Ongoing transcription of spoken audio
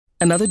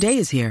Another day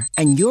is here,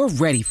 and you're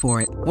ready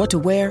for it. What to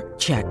wear?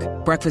 Check.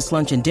 Breakfast,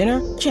 lunch, and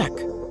dinner? Check.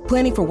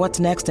 Planning for what's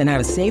next and how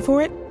to save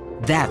for it?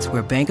 That's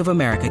where Bank of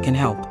America can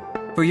help.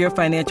 For your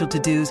financial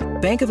to-dos,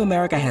 Bank of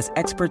America has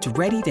experts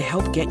ready to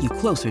help get you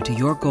closer to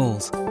your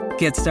goals.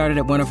 Get started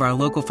at one of our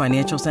local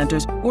financial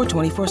centers or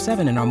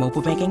 24/7 in our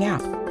mobile banking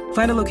app.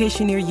 Find a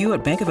location near you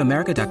at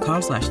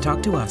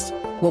bankofamerica.com/talktous.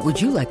 What would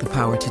you like the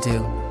power to do?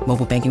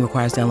 Mobile banking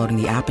requires downloading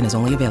the app and is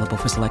only available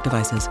for select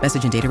devices.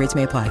 Message and data rates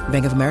may apply.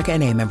 Bank of America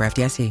N.A., member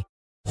FDIC.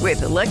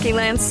 With the Lucky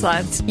Land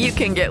Slots, you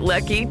can get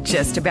lucky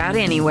just about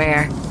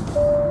anywhere.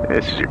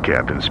 This is your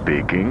captain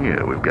speaking.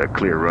 We've got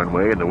clear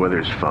runway and the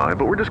weather's fine,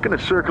 but we're just going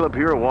to circle up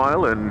here a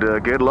while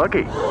and get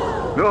lucky.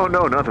 No,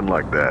 nothing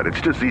like that.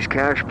 It's just these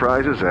cash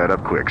prizes add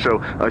up quick.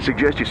 So I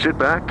suggest you sit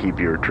back,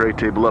 keep your tray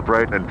table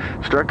upright, and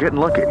start getting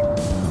lucky.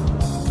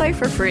 Play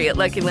for free at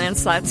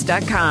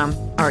LuckyLandSlots.com.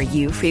 Are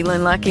you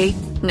feeling lucky?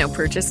 No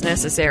purchase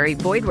necessary.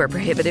 Void where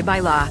prohibited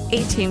by law.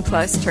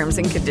 18+ terms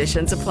and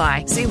conditions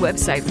apply. See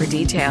website for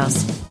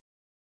details.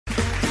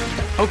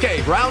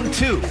 Okay, round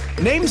two.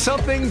 Name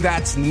something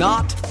that's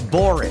not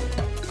boring.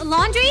 A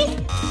laundry?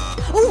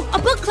 Ooh, a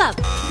book club.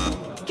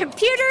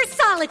 Computer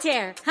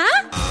solitaire,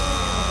 huh?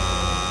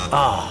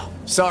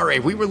 Sorry,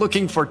 we were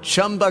looking for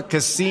Chumba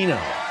Casino.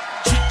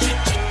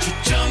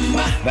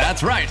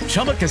 That's right.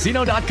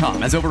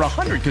 ChumbaCasino.com has over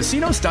 100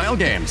 casino-style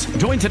games.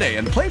 Join today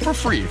and play for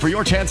free for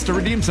your chance to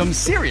redeem some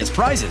serious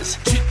prizes.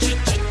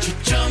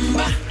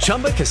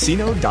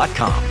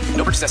 ChumbaCasino.com.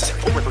 No purchase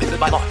necessary. Void where prohibited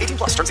by law.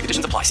 18+ terms and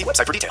conditions apply. See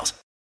website for details.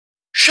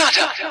 Shut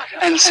up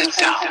and sit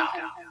down.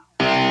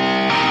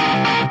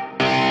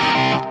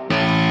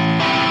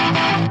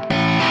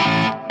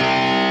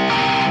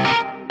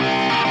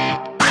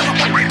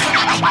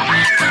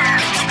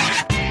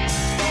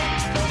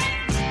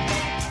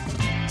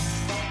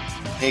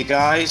 Hey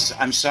guys,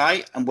 I'm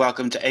Sai and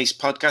welcome to Ace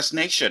Podcast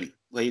Nation,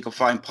 where you can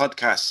find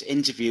podcasts,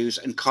 interviews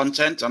and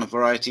content on a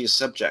variety of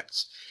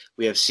subjects.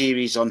 We have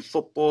series on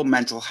football,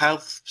 mental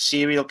health,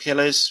 serial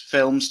killers,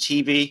 films,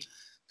 TV,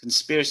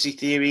 conspiracy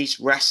theories,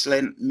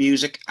 wrestling,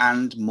 music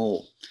and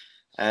more.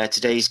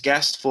 Today's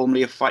guest,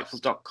 formerly of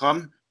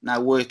Fightful.com, now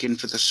working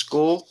for The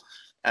Score,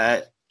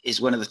 is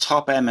one of the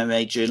top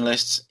MMA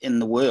journalists in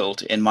the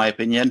world, in my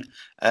opinion.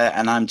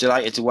 And I'm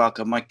delighted to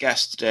welcome my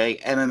guest today,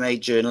 MMA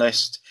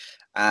journalist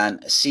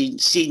and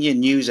senior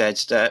news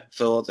editor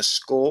for The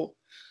Score,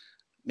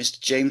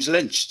 Mr. James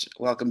Lynch.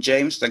 Welcome,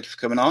 James. Thank you for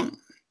coming on.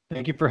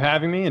 Thank you for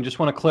having me. And just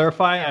want to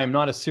clarify, I'm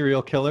not a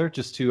serial killer,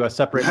 just to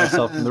separate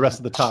myself from the rest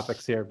of the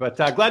topics here. But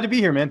glad to be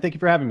here, man. Thank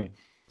you for having me.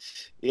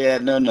 Yeah,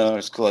 no,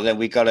 it's cool. Then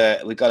we got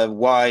a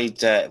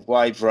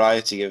wide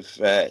variety of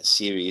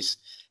series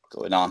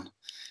going on.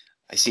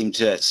 I seem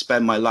to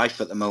spend my life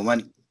at the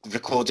moment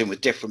recording with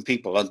different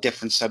people on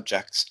different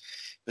subjects,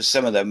 but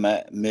some of them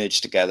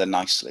merge together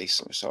nicely,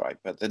 so it's all right.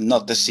 But they're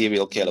not the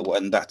serial killer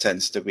one. That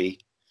tends to be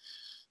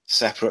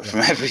separate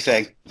from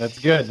everything. That's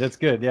good. Yeah, it's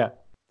good to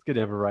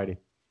have variety.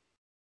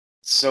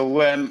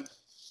 So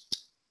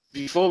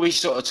before we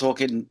sort of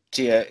talk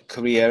into your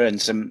career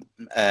and some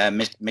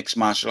mixed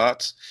martial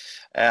arts,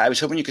 I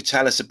was hoping you could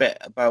tell us a bit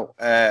about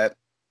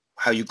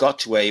how you got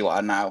to where you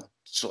are now,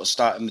 sort of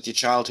starting with your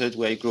childhood,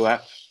 where you grew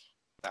up.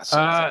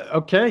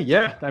 Okay,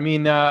 yeah. I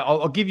mean,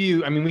 I'll give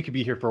you, I mean, we could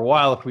be here for a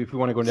while if we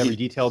want to go into every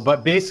detail,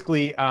 but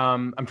basically,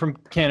 I'm from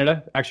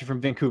Canada, actually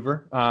from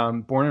Vancouver,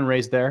 born and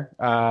raised there.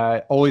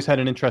 Always had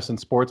an interest in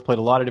sports, played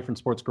a lot of different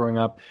sports growing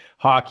up,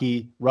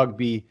 hockey,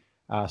 rugby,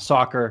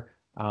 soccer.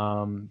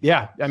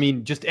 Yeah, I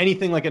mean, just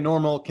anything like a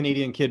normal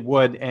Canadian kid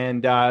would.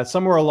 And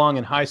somewhere along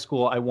in high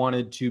school, I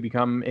wanted to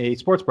become a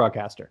sports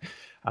broadcaster.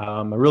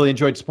 I really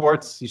enjoyed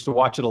sports, used to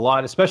watch it a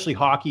lot, especially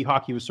hockey.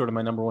 Hockey was sort of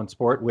my number one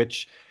sport,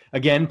 which,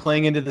 again,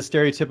 playing into the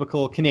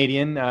stereotypical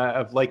Canadian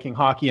of liking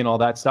hockey and all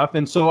that stuff.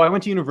 And so I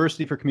went to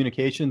university for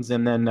communications.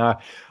 And then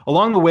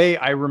along the way,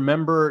 I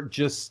remember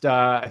just,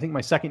 I think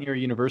my second year of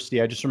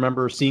university, I just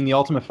remember seeing The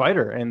Ultimate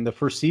Fighter in the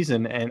first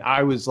season. And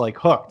I was like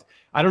hooked.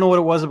 I don't know what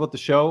it was about the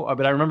show,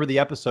 but I remember the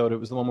episode. It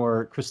was the one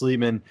where Chris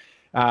Liebman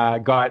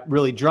got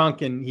really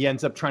drunk and he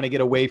ends up trying to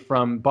get away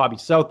from Bobby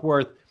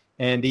Southworth.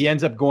 And he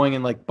ends up going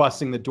and like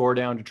busting the door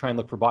down to try and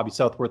look for Bobby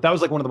Southworth. That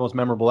was like one of the most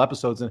memorable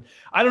episodes. And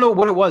I don't know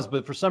what it was,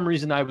 but for some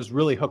reason I was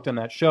really hooked on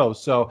that show.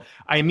 So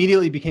I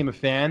immediately became a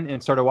fan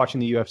and started watching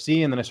the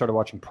UFC. And then I started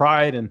watching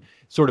Pride and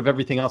sort of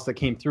everything else that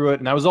came through it.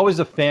 And I was always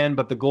a fan,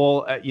 but the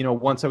goal,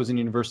 once I was in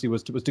university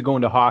was to go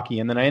into hockey.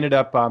 And then I ended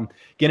up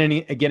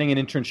getting an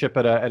internship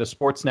at a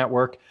sports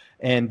network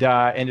and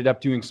ended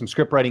up doing some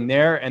script writing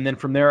there. And then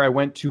from there, I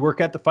went to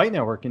work at the Fight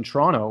Network in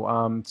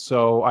Toronto.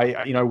 So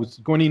I was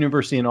going to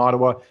university in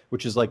Ottawa,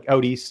 which is like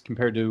out east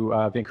compared to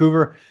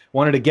Vancouver.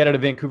 Wanted to get out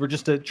of Vancouver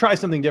just to try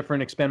something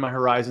different, expand my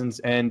horizons.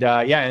 And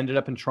I ended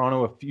up in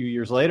Toronto a few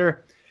years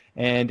later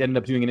and ended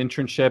up doing an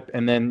internship.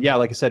 And then,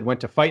 like I said, went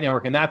to Fight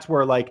Network. And that's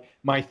where like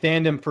my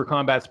fandom for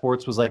combat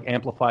sports was like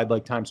amplified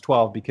like times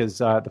 12 because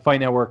the Fight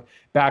Network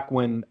back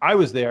when I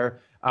was there,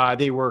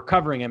 they were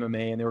covering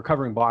MMA and they were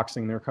covering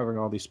boxing, they were covering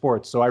all these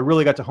sports. So I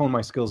really got to hone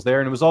my skills there.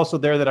 And it was also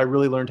there that I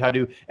really learned how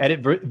to edit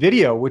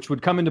video, which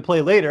would come into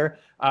play later,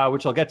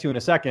 which I'll get to in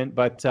a second.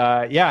 But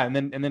and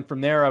then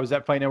from there, I was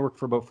at Fight Network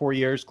for about 4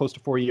 years, close to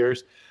 4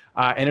 years.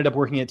 Ended up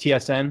working at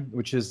TSN,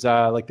 which is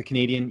like the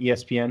Canadian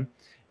ESPN.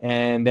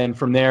 And then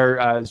from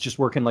there, I was just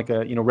working like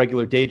a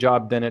regular day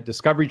job, then at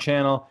Discovery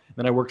Channel.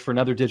 Then I worked for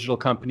another digital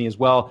company as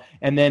well.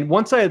 And then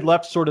once I had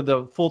left sort of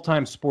the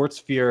full-time sports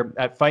sphere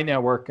at Fight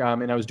Network,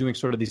 and I was doing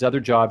sort of these other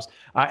jobs,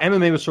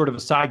 MMA was sort of a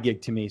side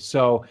gig to me.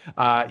 So,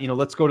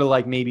 let's go to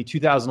like maybe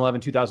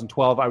 2011,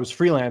 2012. I was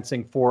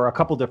freelancing for a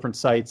couple different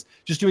sites,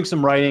 just doing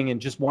some writing and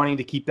just wanting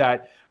to keep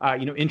that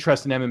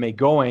interest in MMA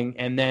going.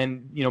 And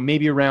then,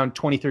 maybe around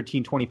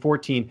 2013,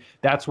 2014,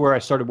 that's where I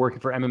started working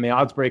for MMA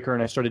Oddsbreaker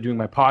and I started doing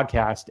my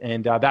podcast.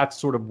 And that's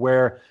sort of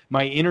where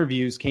my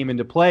interviews came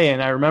into play.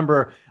 And I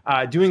remember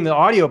doing the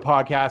audio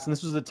podcast, and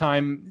this was a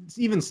time,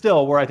 even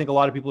still, where I think a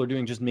lot of people are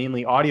doing just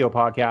mainly audio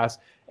podcasts.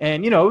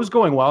 And, it was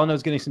going well, and I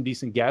was getting some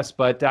decent guests,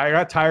 but I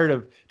got tired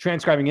of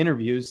transcribing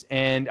interviews.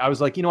 And I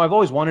was like, I've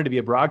always wanted to be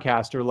a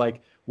broadcaster.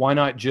 Like, why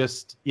not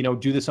just,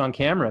 do this on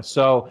camera?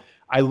 So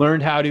I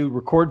learned how to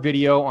record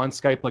video on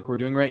Skype like we're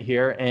doing right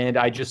here, and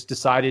I just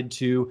decided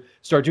to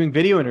start doing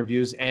video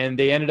interviews, and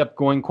they ended up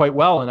going quite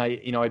well. And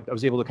I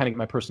was able to kind of get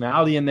my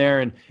personality in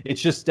there, and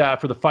it's just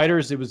for the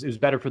fighters, it was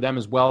better for them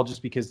as well,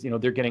 just because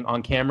they're getting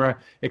on camera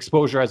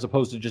exposure as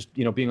opposed to just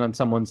being on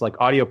someone's like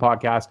audio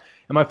podcast.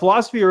 And my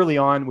philosophy early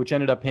on, which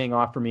ended up paying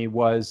off for me,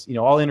 was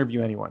I'll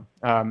interview anyone.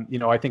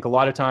 I think a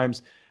lot of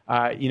times,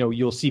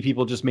 you'll see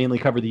people just mainly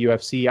cover the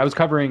UFC. I was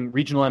covering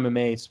regional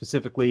MMA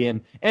specifically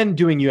and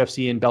doing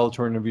UFC and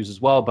Bellator interviews as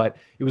well. But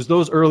it was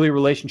those early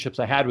relationships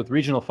I had with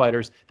regional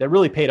fighters that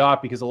really paid off,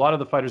 because a lot of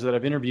the fighters that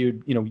I've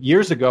interviewed,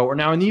 years ago are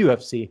now in the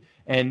UFC,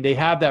 and they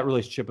have that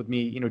relationship with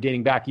me,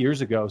 dating back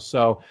years ago.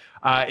 So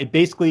it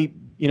basically,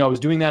 I was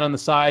doing that on the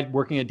side,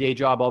 working a day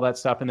job, all that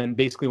stuff. And then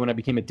basically when I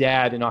became a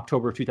dad in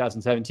October of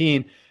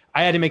 2017,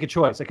 I had to make a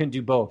choice. I couldn't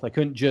do both. I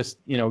couldn't just,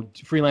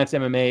 freelance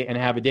MMA and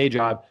have a day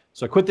job.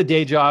 So I quit the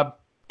day job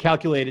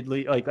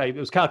calculatedly, I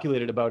was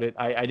calculated about it.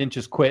 I didn't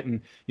just quit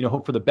and,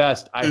 hope for the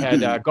best. I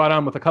had got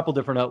on with a couple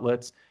different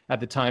outlets at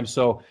the time.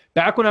 So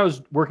back when I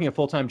was working a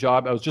full-time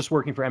job, I was just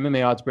working for MMA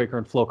Oddsbreaker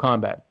and Flow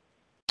Combat.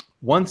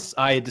 Once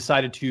I had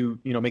decided to,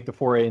 make the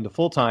foray into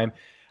full-time,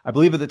 I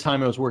believe at the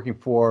time I was working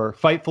for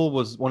Fightful,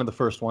 was one of the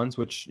first ones,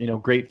 which,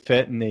 great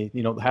fit. And they,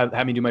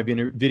 had me do my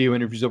video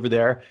interviews over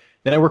there.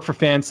 Then I worked for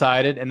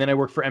Fansided, and then I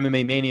worked for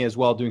MMA Mania as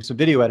well, doing some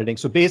video editing.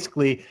 So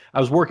basically, I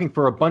was working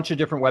for a bunch of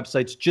different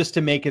websites just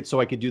to make it so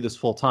I could do this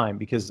full time,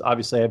 because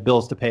obviously I have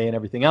bills to pay and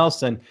everything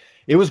else. And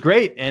it was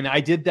great. And I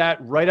did that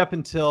right up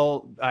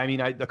until,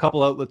 a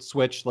couple outlets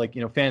switched, like,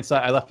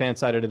 Fansided. I left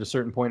Fansided at a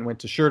certain point and went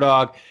to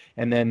Sherdog.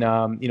 And then,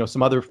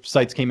 some other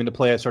sites came into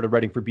play. I started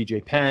writing for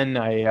BJ Penn.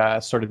 I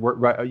started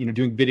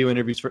doing video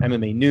interviews for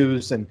MMA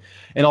News and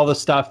all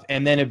this stuff.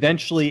 And then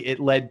eventually it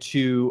led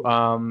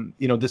to,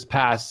 this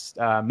past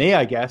May,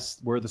 I guess,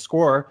 where The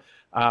Score,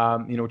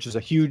 which is a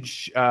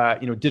huge,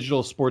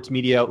 digital sports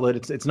media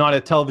outlet. It's not a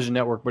television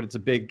network, but it's a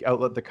big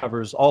outlet that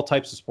covers all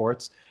types of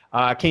sports.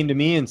 Came to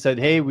me and said,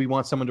 hey, we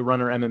want someone to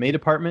run our MMA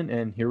department,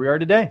 and here we are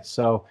today.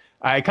 So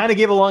I kind of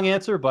gave a long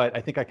answer, but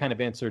I think I kind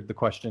of answered the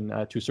question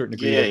to a certain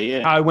degree.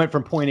 Yeah. How I went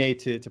from point A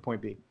to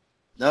point B.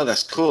 No,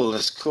 that's cool.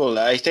 That's cool.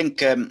 I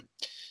think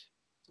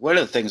one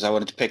of the things I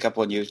wanted to pick up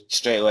on you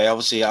straight away,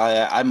 obviously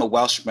I'm a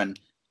Welshman,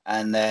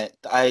 and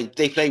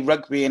they play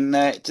rugby in.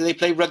 Do they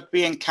play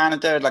rugby in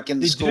Canada, like in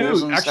the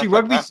schools? And actually,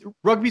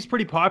 rugby's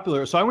pretty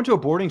popular. So I went to a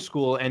boarding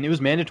school, and it was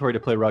mandatory to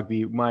play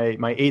rugby. My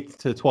 8th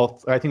to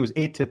 12th, I think it was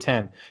 8 to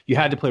 10. You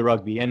had to play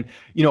rugby, and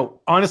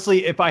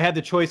honestly, if I had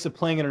the choice of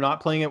playing it or not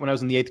playing it when I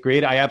was in the 8th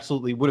grade, I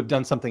absolutely would have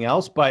done something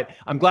else. But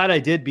I'm glad I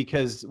did,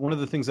 because one of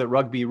the ththings that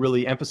rugby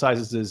really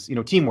emphasizes is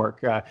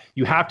teamwork.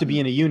 You have to be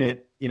in a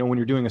unit, when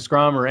you're doing a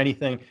scrum or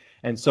anything.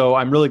 And so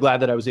I'm really glad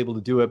that I was able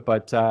to do it.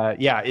 But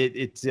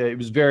it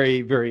was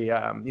very, very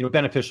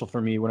beneficial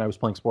for me when I was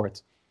playing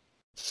sports.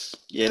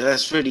 Yeah,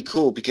 that's really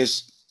cool,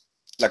 because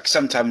like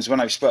sometimes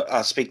when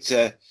I'll speak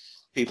to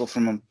people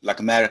from like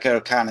America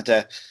or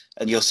Canada,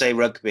 and you'll say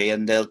rugby,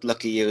 and they'll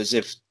look at you as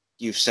if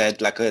you've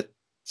said like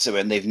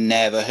something they've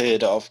never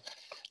heard of.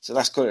 So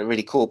that's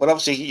really cool. But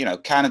obviously,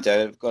 Canada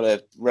have got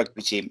a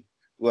rugby team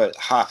who are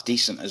half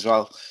decent as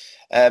well.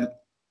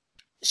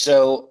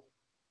 So,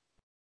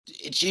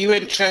 are you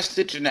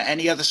interested in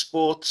any other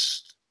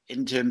sports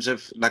in terms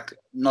of like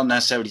not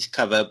necessarily to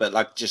cover, but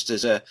like just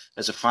as a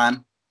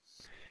fan?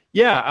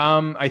 Yeah,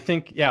 I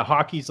think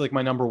hockey's like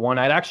my number one.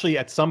 I'd actually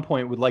at some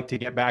point would like to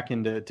get back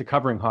into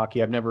covering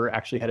hockey. I've never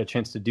actually had a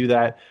chance to do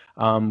that.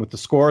 With The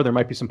Score, there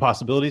might be some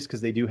possibilities,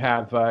 because they do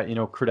have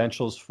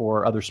credentials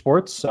for other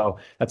sports. So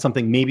that's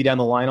something maybe down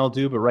the line I'll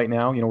do. But right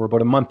now, we're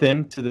about a month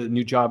into the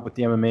new job with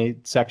the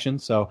MMA section,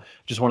 so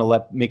just want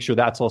to make sure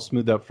that's all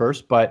smoothed out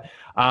first. But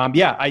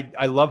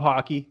I love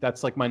hockey.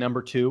 That's like my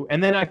number two.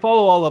 And then I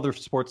follow all other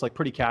sports like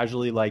pretty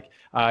casually. Like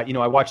I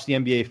watched the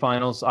NBA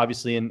Finals,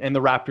 obviously, and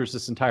the Raptors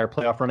this entire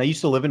playoff run And I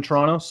used to live in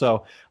Toronto,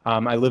 so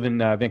I live in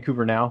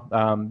Vancouver now.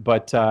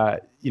 But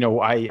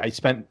I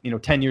spent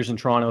 10 years in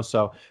Toronto,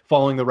 so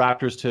following the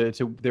Raptors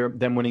to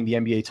them winning the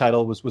NBA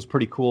title was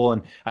pretty cool.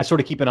 And I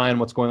sort of keep an eye on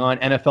what's going on.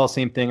 NFL,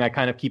 same thing. I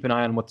kind of keep an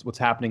eye on what's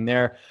happening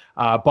there.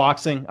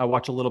 Boxing, I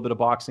watch a little bit of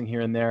boxing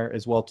here and there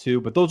as well too.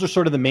 But those are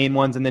sort of the main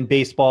ones. And then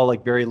baseball,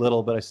 like very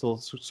little, but I still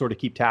sort of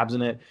keep tabs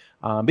in it.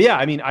 But yeah,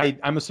 I mean,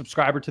 I'm a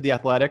subscriber to The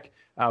Athletic.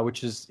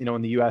 Which is,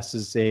 in the U.S.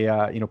 is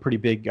a, pretty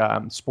big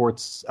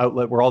sports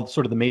outlet where all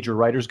sort of the major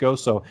writers go.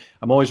 So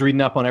I'm always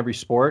reading up on every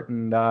sport.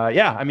 And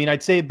yeah, I mean,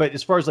 I'd say, but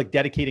as far as like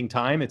dedicating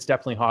time, it's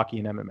definitely hockey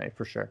and MMA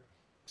for sure.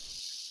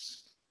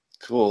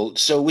 Cool.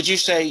 So would you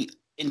say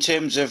in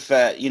terms of,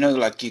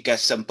 like you get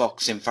some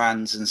boxing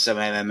fans and some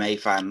MMA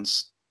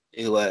fans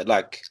who are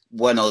like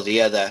one or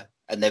the other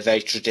and they're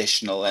very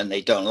traditional and they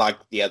don't like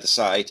the other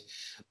side.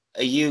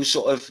 Are you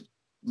sort of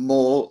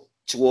more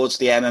towards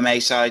the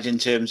MMA side in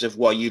terms of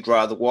what you'd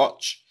rather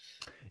watch?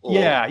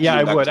 Yeah,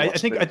 I would. I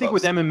think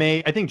with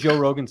MMA, I think Joe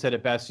Rogan said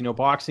it best.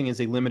 Boxing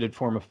is a limited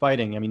form of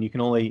fighting. I mean, you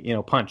can only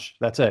punch.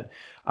 That's it.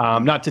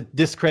 Not to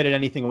discredit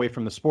anything away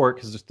from the sport,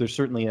 because there's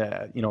certainly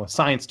a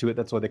science to it.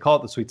 That's why they call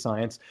it the sweet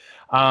science.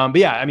 But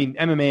yeah, I mean,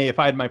 MMA. If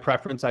I had my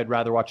preference, I'd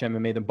rather watch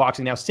MMA than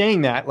boxing. Now,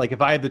 saying that, like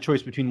if I had the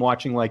choice between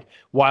watching like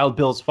Wild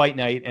Bill's Fight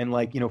Night and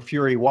like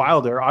Fury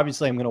Wilder,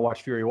 obviously I'm going to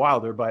watch Fury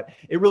Wilder. But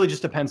it really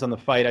just depends on the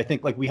fight. I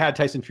think like we had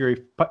Tyson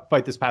Fury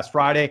fight this past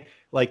Friday.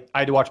 Like I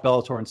had to watch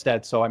Bellator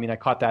instead. So, I mean, I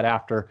caught that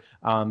after.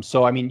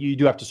 So, I mean, you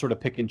do have to sort of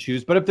pick and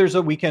choose. But if there's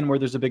a weekend where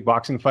there's a big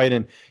boxing fight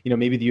and,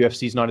 maybe the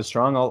UFC is not as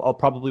strong, I'll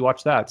probably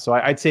watch that. So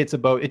I'd say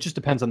it just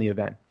depends on the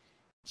event.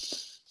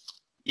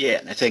 Yeah,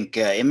 and I think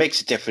it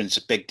makes a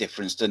big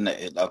difference, doesn't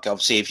it? Like,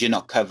 obviously, if you're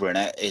not covering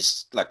it,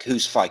 it's like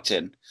who's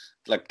fighting.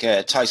 Like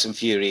Tyson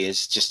Fury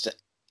is just an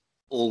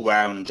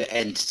all-round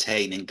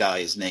entertaining guy,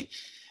 isn't he?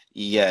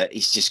 Yeah,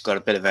 he's just got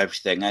a bit of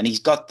everything. And he's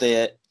got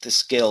the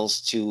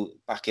skills to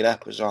back it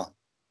up as well.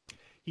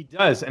 He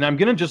does, and I'm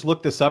going to just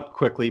look this up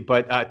quickly,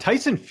 but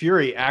Tyson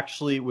Fury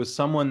actually was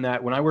someone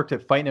that when I worked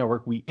at Fight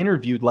Network, we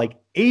interviewed like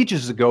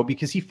ages ago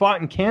because he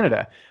fought in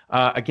Canada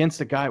against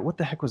a guy. What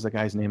the heck was the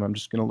guy's name? I'm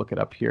just going to look it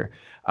up here.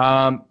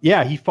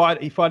 Yeah, he fought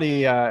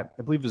I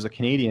believe it was a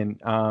Canadian,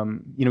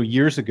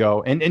 years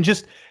ago. And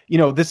just,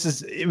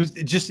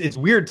 it's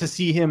weird to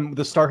see him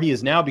the star he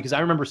is now, because I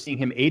remember seeing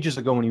him ages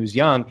ago when he was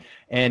young.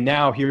 And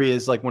now here he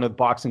is like one of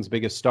boxing's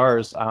biggest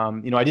stars.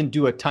 I didn't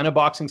do a ton of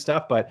boxing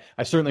stuff, but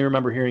I certainly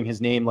remember hearing his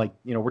name, like,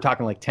 we're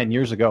talking like 10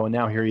 years ago. And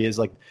now here he is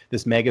like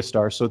this mega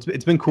star. So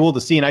it's been cool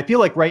to see. And I feel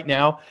like right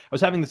now, I was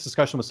having this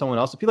discussion with someone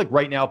else. I feel like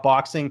right now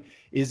boxing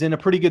is in a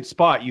pretty good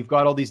spot. You've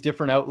got all these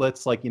different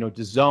outlets like,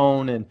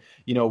 DAZN and,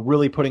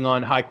 really putting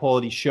on high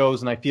quality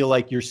shows. And I feel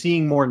like you're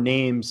seeing more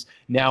names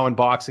now in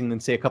boxing than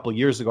say a couple of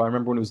years ago. I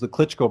remember when it was the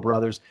Klitschko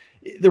brothers,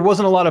 there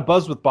wasn't a lot of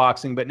buzz with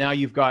boxing, but now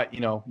you've got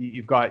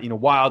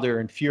Wilder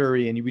and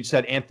Fury, and we just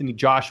had Anthony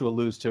Joshua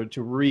lose to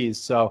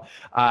Ruiz. So,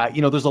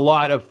 there's a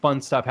lot of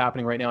fun stuff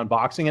happening right now in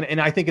boxing.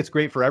 And I think it's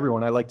great for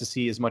everyone. I like to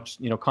see as much,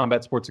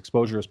 combat sports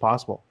exposure as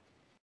possible.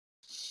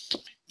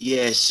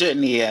 Yeah,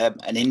 certainly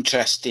an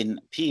interesting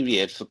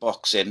period for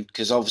boxing,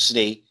 because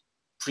obviously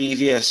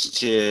previous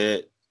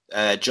to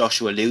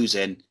Joshua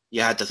losing,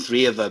 you had the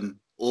three of them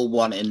all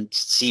wanting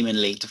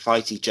seemingly to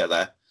fight each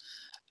other.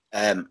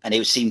 And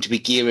it seemed to be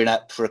gearing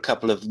up for a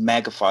couple of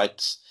mega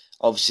fights.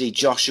 Obviously,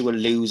 Joshua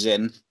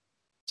losing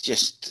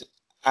just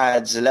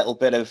adds a little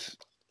bit of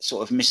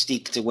sort of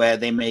mystique to where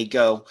they may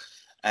go.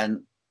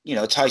 And,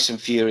 Tyson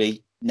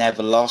Fury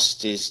never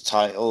lost his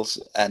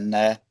titles,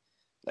 and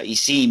he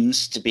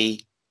seems to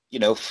be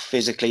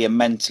physically and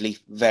mentally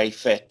very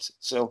fit.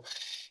 So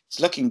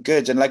it's looking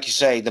good. And like you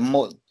say, the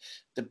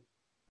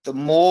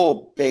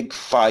more big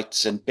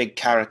fights and big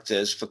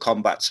characters for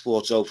combat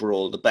sports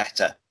overall, the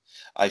better.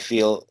 I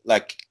feel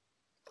like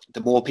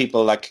the more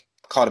people like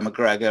Conor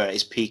McGregor at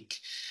his peak,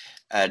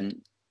 and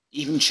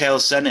even Chael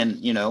Sonnen,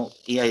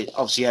 he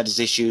obviously had his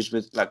issues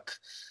with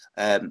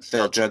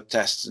failed drug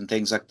tests and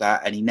things like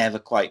that, and he never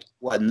quite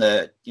won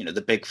the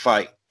big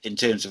fight in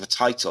terms of a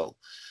title.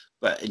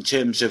 But in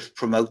terms of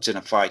promoting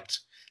a fight,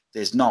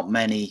 there's not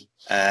many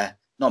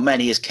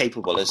as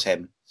capable as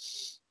him.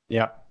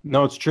 Yeah,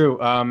 no, it's true.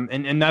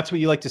 And that's what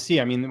you like to see.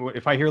 I mean,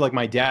 if I hear like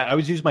my dad, I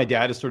always use my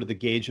dad as sort of the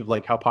gauge of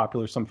like how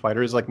popular some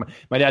fighters. Like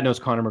my dad knows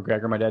Conor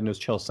McGregor, my dad knows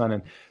Chael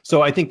Sonnen.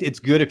 So I think it's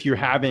good if you're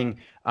having,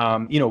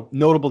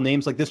 notable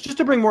names like this, just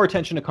to bring more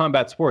attention to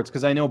combat sports.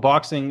 Because I know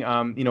boxing,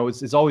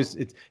 it's always,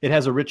 it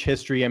has a rich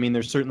history. I mean,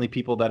 there's certainly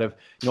people that have,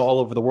 all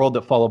over the world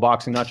that follow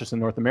boxing, not just in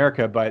North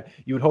America. But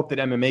you would hope that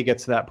MMA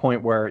gets to that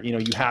point where,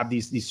 you have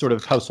these sort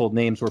of household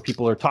names where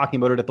people are talking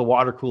about it at the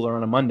water cooler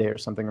on a Monday or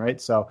something, right?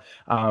 So,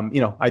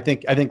 I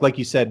think like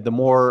you said, the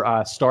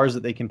more stars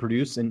that they can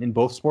produce in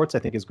both sports, I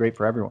think is great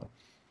for everyone.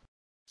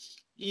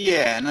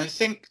 Yeah, and I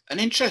think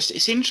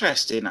it's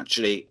interesting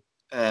actually.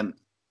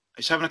 I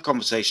was having a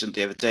conversation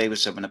the other day with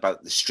someone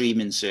about the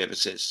streaming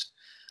services.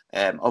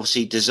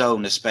 Obviously,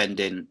 DAZN is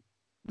spending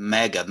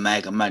mega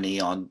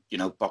money on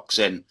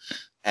boxing,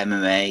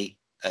 MMA,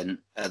 and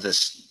other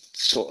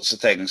sorts of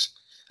things.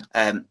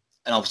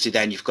 and obviously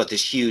then you've got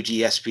this huge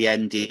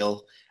ESPN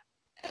deal,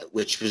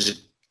 which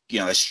was,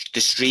 the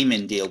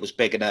streaming deal was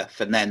big enough.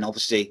 And then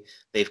obviously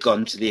they've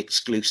gone to the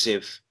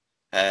exclusive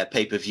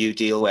pay-per-view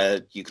deal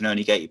where you can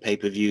only get your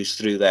pay-per-views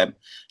through them.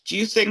 Do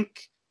you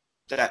think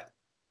that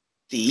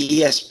the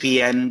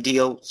ESPN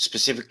deal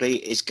specifically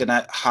is going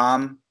to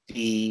harm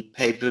the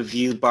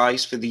pay-per-view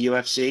buys for the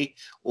UFC?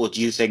 Or do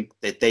you think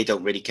that they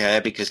don't really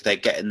care because they're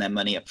getting their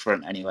money up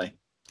front anyway?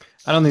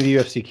 I don't think the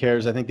UFC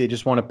cares. I think they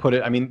just want to put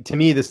it. I mean, to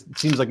me, this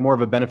seems like more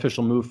of a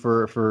beneficial move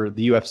for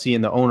the UFC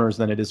and the owners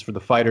than it is for the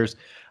fighters.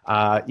 They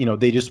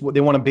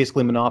want to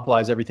basically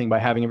monopolize everything by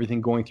having everything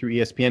going through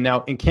ESPN.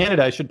 Now, in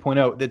Canada, I should point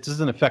out that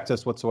doesn't affect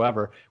us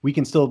whatsoever. We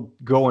can still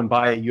go and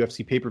buy a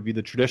UFC pay-per-view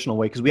the traditional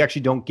way because we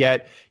actually don't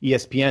get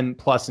ESPN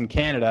Plus in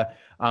Canada.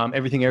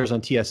 Everything airs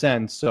on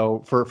TSN.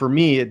 So for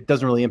me, it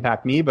doesn't really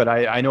impact me, but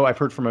I know I've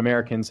heard from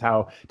Americans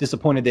how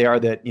disappointed they are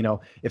that,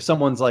 if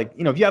someone's like,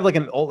 if you have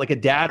like a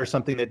dad or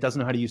something that doesn't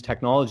know how to use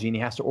technology and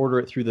he has to order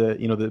it through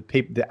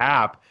the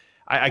app,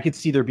 I could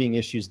see there being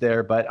issues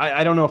there, but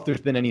I don't know if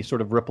there's been any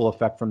sort of ripple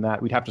effect from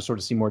that. We'd have to sort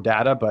of see more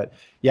data, but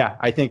yeah,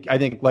 I think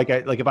like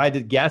if I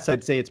did guess,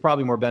 I'd say it's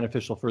probably more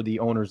beneficial for the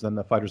owners than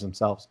the fighters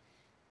themselves.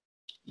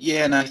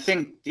 Yeah, and I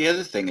think the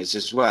other thing is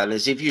as well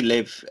is if you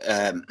live,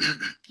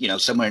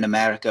 somewhere in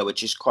America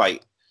which is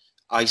quite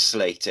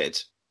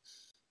isolated,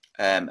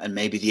 and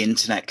maybe the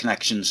internet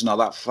connection's not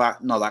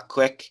that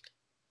quick.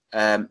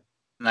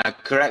 Now,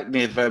 correct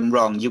me if I'm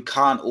wrong. You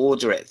can't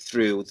order it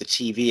through the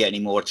TV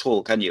anymore at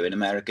all, can you? In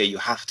America, you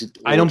have to.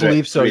 I don't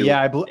believe so.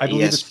 Yeah, I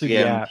believe it's through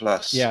the app.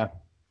 Plus. Yeah.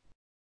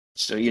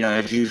 So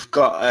if you've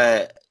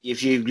got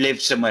if you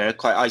live somewhere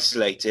quite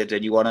isolated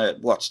and you want to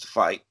watch the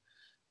fight,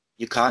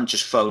 you can't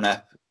just phone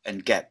up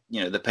and get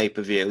the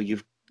pay-per-view.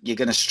 You're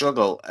going to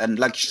struggle. And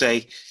like you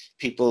say,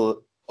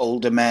 people,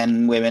 older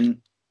men,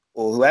 women,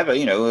 or whoever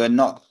who are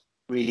not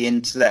really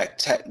into their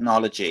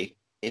technology,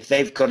 if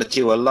they've got to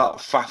do a lot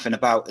of faffing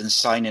about and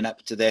signing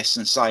up to this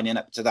and signing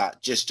up to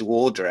that just to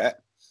order it,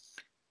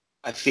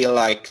 I feel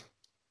like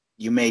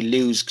you may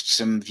lose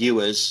some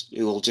viewers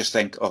who will just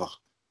think, oh,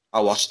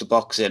 I'll watch the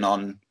boxing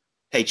on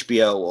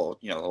HBO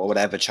or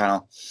whatever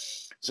channel.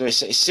 So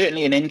it's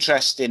certainly an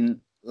interesting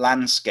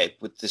landscape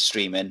with the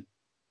streaming.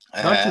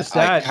 Not just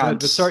that,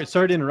 but sorry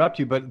to interrupt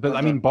you, but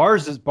I mean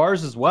bars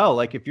as well.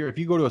 Like if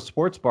you go to a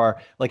sports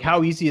bar, like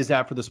how easy is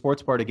that for the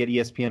sports bar to get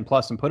ESPN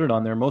Plus and put it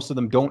on there? Most of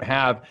them don't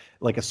have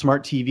like a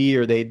smart TV,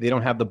 or they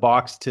don't have the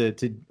box to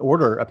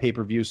order a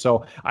pay-per-view.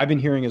 So I've been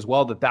hearing as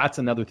well that that's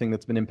another thing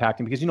that's been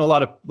impacting, because a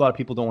lot of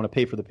people don't want to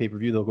pay for the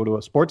pay-per-view. They'll go to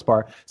a sports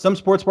bar. Some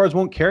sports bars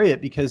won't carry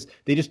it because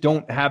they just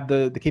don't have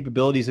the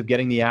capabilities of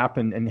getting the app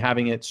and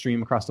having it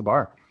stream across the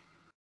bar.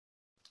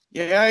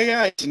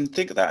 Yeah, I didn't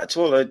think of that at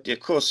all. Of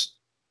course.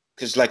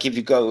 Because, like, if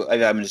you go,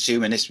 I'm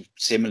assuming it's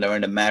similar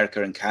in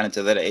America and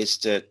Canada that it is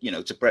to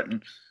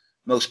Britain.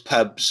 Most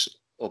pubs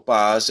or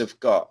bars have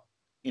got,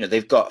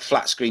 they've got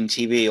flat screen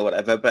TV or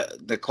whatever,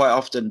 but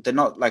they're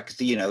not like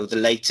the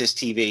latest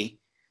TV,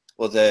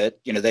 or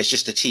there's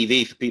just a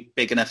TV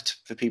big enough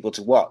for people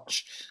to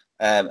watch,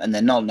 and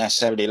they're not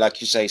necessarily,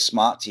 like you say,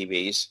 smart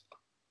TVs,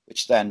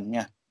 which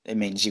then it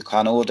means you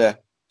can't order.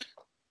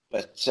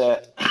 But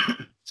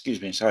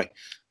excuse me, sorry.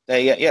 So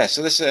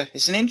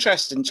it's an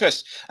interesting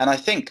twist. And I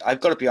think,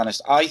 I've got to be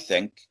honest, I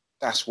think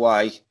that's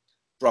why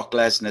Brock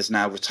Lesnar's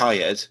now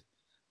retired,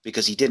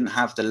 because he didn't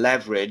have the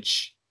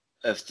leverage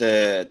of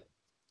the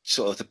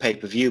sort of the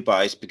pay-per-view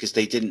buys, because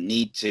they didn't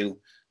need to.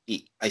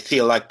 I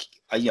feel like,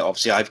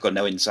 obviously I've got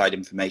no inside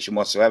information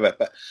whatsoever,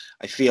 but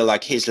I feel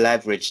like his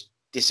leverage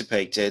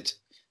dissipated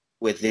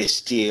with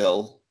this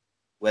deal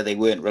where they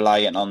weren't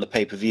reliant on the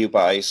pay-per-view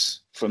buys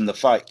from the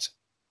fight.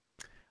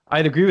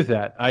 I'd agree with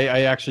that.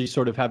 I actually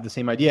sort of have the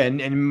same idea, and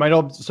it might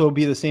also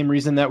be the same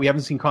reason that we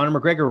haven't seen Conor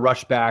McGregor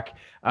rush back,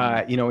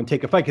 and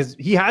take a fight, because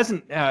he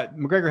hasn't.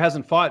 McGregor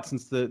hasn't fought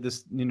since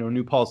this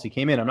new policy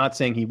came in. I'm not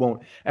saying he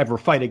won't ever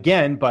fight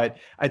again, but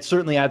I'd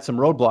certainly add some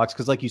roadblocks,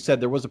 because, like you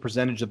said, there was a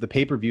percentage of the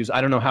pay-per-views.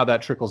 I don't know how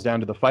that trickles down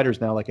to the fighters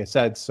now, like I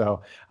said.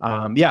 So,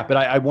 but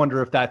I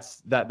wonder if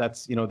that's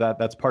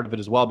part of it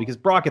as well, because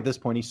Brock at this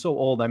point, he's so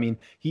old. I mean,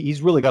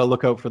 he's really got to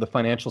look out for the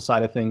financial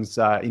side of things.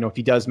 If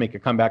he does make a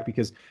comeback,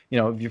 because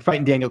if you're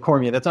fighting Daniel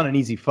Cormier, that's not an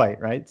easy fight,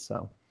 right?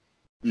 So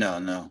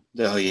no,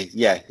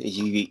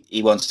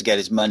 he wants to get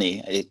his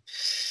money.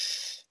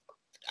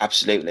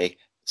 Absolutely.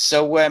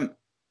 So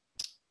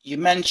you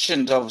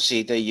mentioned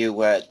obviously that you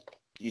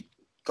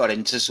got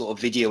into sort of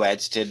video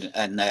editing,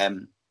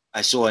 and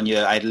I saw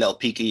I had a little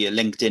peek at your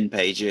LinkedIn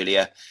page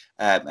earlier,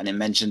 and it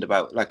mentioned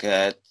about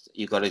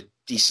you got a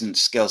decent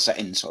skill set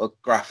in sort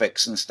of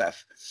graphics and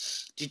stuff.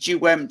 Did you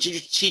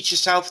teach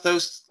yourself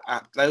those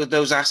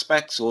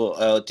aspects,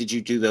 or did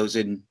you do those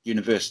in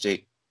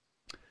university?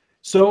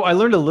 So I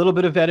learned a little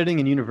bit of editing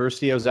in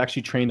university. I was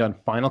actually trained on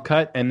Final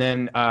Cut. And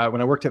then when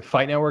I worked at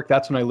Fight Network,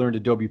 that's when I learned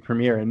Adobe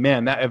Premiere. And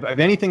man, that,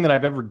 of anything that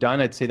I've ever done,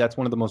 I'd say that's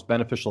one of the most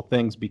beneficial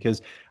things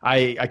because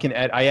I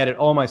edit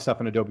all my stuff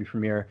in Adobe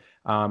Premiere.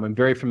 I'm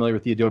very familiar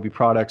with the Adobe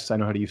products. I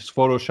know how to use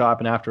Photoshop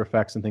and After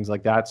Effects and things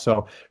like that.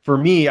 So for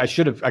me, I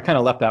kind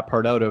of left that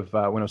part out of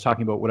when I was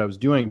talking about what I was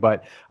doing.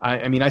 But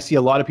I mean, I see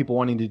a lot of people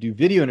wanting to do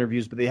video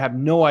interviews, but they have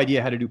no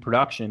idea how to do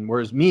production.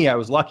 Whereas me, I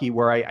was lucky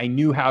where I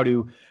knew how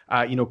to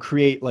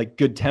create like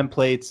good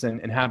templates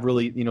and have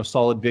really,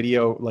 solid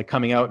video like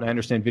coming out, and I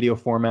understand video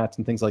formats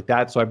and things like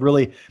that. So I've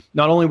really,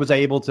 not only was I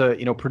able to,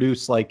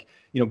 produce like,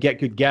 get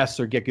good guests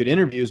or get good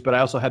interviews, but I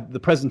also had the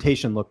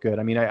presentation look good.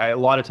 I mean, a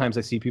lot of times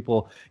I see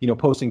people,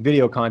 posting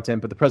video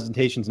content, but the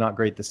presentation's not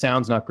great. The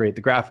sound's not great.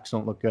 The graphics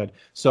don't look good.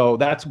 So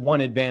that's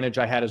one advantage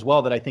I had as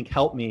well that I think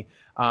helped me,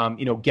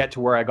 get to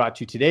where I got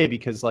to today,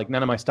 because like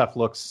none of my stuff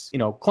looks,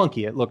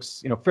 clunky. It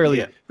looks,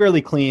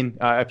 fairly clean.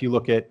 If you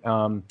look at,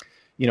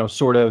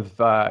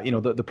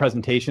 the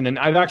presentation. And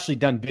I've actually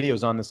done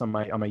videos on this on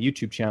my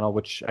YouTube channel,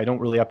 which I don't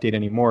really update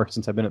anymore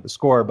since I've been at the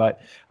Score. But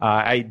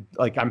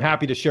I'm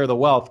happy to share the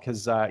wealth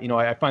because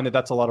I find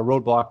that's a lot of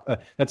roadblock.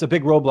 That's a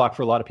big roadblock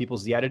for a lot of people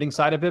is the editing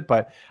side of it.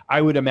 But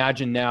I would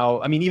imagine now,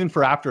 I mean, even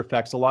for After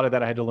Effects, a lot of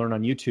that I had to learn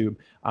on YouTube.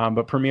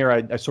 But Premiere,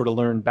 I sort of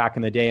learned back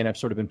in the day, and I've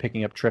sort of been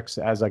picking up tricks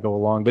as I go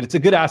along. But it's a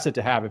good asset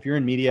to have. If you're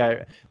in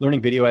media,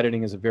 learning video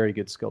editing is a very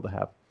good skill to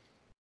have.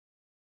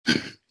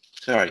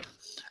 Sorry.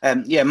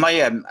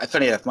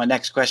 Funny enough, my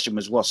next question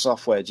was, what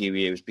software do you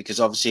use? Because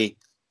obviously,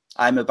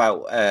 I'm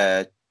about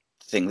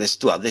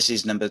this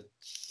is number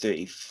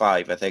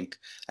 35, I think,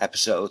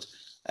 episode,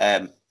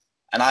 and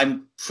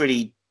I'm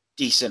pretty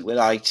decent with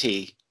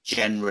IT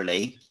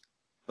generally,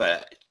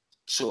 but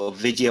sort of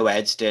video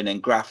editing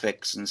and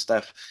graphics and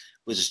stuff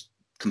was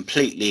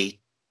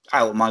completely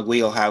out of my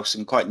wheelhouse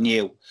and quite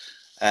new.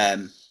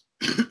 And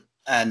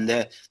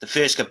the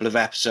first couple of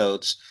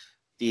episodes,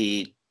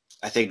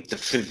 I think the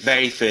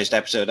very first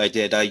episode I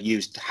did, I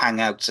used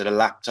Hangouts at a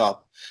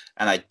laptop,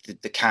 and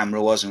the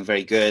camera wasn't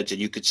very good, and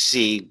you could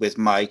see with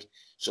my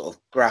sort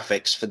of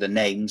graphics for the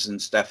names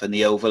and stuff and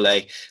the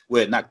overlay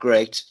weren't that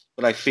great.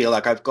 But I feel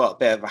like I've got a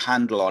bit of a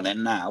handle on it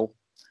now,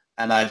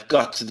 and I've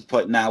got to the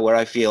point now where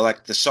I feel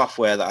like the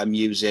software that I'm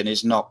using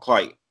is not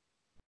quite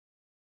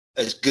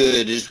as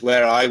good as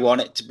where I want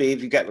it to be,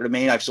 if you get what I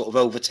mean. I've sort of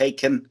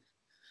overtaken.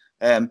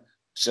 I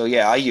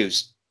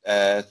use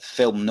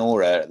Film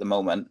Nora at the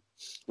moment,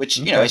 which,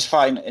 is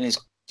fine and is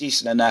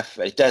decent enough.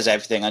 It does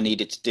everything I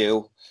need it to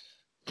do.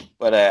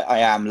 But I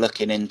am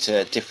looking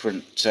into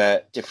different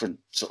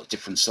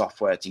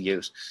software to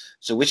use.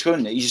 So which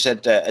one? You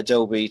said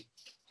Adobe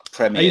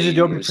Premiere. I use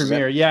Adobe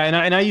Premiere, yeah,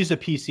 and I use a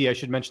PC. I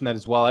should mention that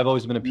as well. I've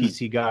always been a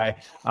PC guy.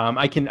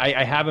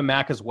 I have a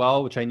Mac as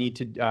well, which I need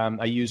to.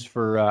 I use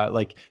for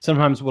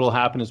sometimes what will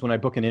happen is when I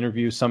book an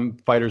interview, some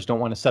fighters don't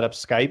want to set up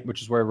Skype,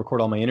 which is where I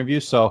record all my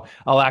interviews. So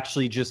I'll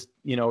actually just,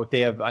 if they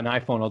have an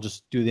iPhone, I'll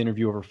just do the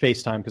interview over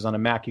FaceTime, because on a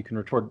Mac you can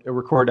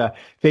record a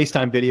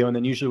FaceTime video, and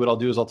then usually what I'll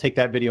do is I'll take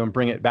that video and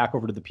bring it back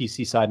over to the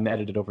PC side and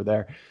edit it over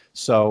there.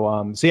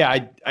 So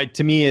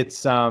to me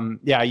it's I'll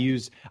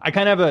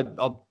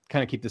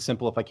kind of keep this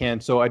simple if I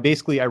can. So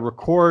I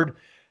record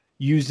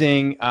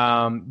using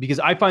because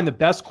I find the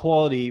best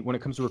quality when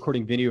it comes to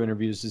recording video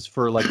interviews is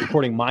for like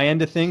recording my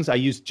end of things. I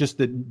use just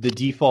the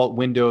default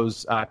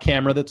Windows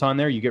camera that's on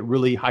there. You get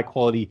really high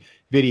quality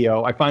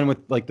video. I find with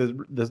like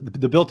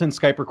the built-in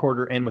Skype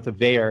recorder and with a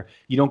Vair,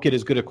 you don't get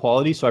as good a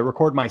quality. So I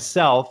record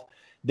myself,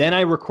 then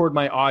I record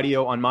my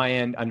audio on my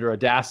end under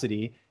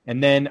Audacity,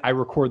 and then I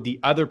record the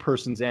other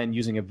person's end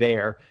using a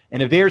Vair.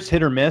 And a Vair's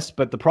hit or miss,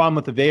 but the problem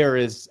with the Vair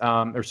is,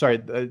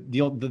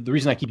 the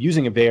reason I keep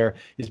using a Vair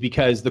is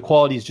because the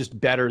quality is just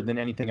better than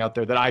anything out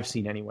there that I've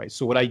seen anyway.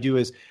 So what I do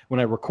is when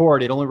I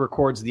record, it only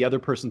records the other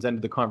person's end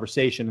of the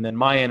conversation, and then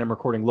my end I'm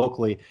recording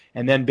locally.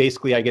 And then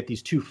basically I get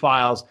these two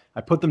files,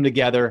 I put them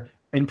together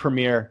in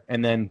Premiere,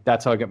 and then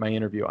that's how I get my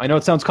interview. I know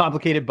it sounds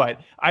complicated, but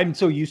I'm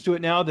so used to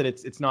it now that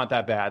it's not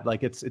that bad.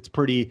 Like it's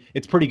pretty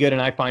good, and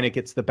I find it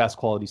gets the best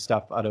quality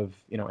stuff out of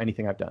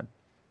anything I've done.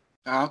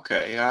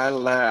 Okay,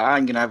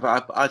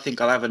 I think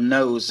I'll have a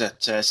nose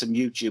at some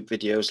YouTube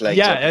videos later.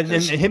 Yeah, and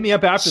hit me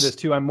up after this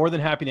too. I'm more than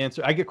happy to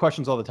answer. I get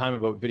questions all the time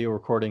about video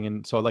recording,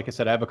 and so like I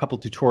said, I have a couple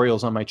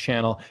tutorials on my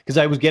channel because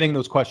I was getting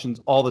those questions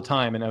all the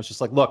time, and I was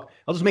just like, look,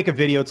 I'll just make a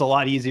video. It's a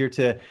lot easier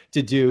to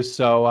do.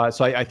 So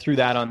I threw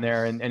that on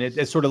there, and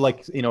it's sort of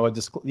like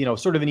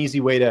sort of an easy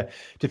way to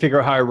figure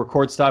out how I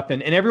record stuff,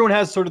 and everyone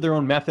has sort of their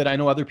own method. I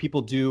know other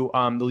people do.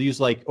 They'll use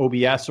like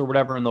OBS or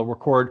whatever, and they'll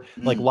record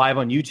like live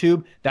on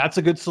YouTube. That's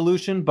a good solution.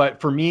 But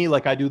for me,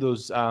 like I do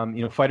those,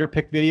 fighter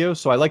pick videos.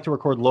 So I like to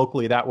record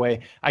locally. That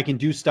way I can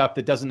do stuff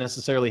that doesn't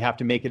necessarily have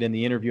to make it in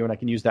the interview, and I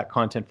can use that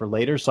content for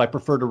later. So I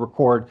prefer to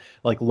record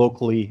like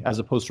locally as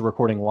opposed to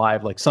recording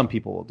live like some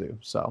people will do.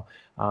 So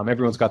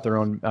everyone's got their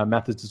own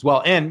methods as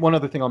well. And one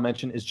other thing I'll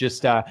mention is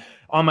just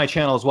on my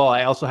channel as well,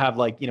 I also have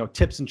like,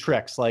 tips and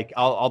tricks. Like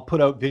I'll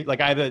put out,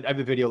 I have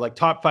a video like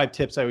top 5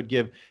 tips I would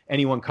give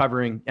anyone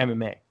covering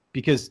MMA,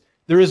 because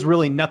there is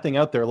really nothing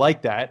out there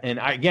like that. And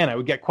I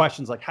would get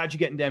questions like, how'd you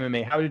get into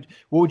MMA?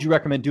 What would you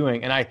recommend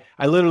doing? And I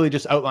literally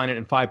just outline it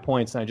in 5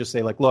 points. And I just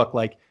say like, look,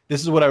 like,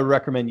 this is what I would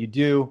recommend you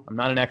do. I'm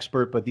not an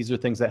expert, but these are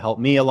things that help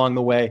me along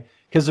the way.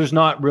 Because there's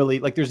not really,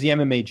 like, there's the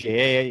MMA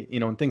JA,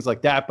 and things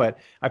like that. But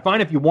I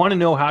find if you want to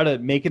know how to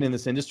make it in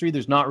this industry,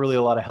 there's not really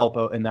a lot of help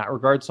out in that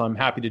regard. So I'm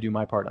happy to do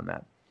my part on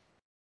that.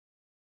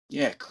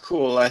 Yeah,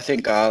 cool. I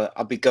think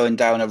I'll be going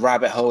down a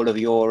rabbit hole of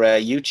your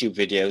YouTube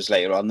videos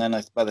later on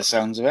then, by the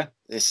sounds of it.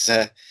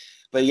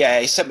 But yeah,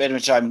 it's something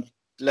which I'm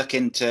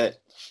looking to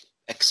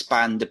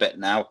expand a bit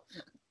now.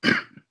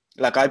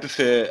 Like, I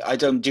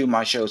don't do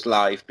my shows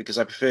live because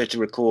I prefer to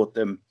record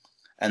them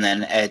and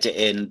then edit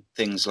in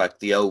things like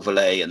the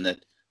overlay and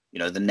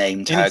the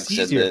name tags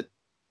and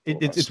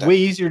it's way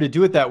easier to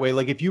do it that way.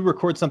 Like, if you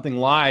record something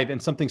live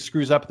and something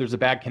screws up, there's a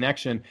bad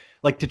connection,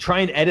 like, to try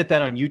and edit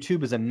that on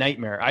YouTube is a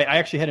nightmare. I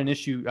actually had an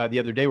issue the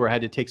other day where I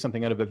had to take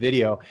something out of a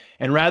video,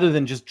 and rather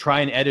than just try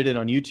and edit it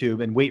on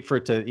YouTube and wait for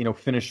it to,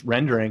 finish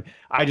rendering,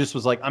 I just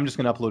was like, I'm just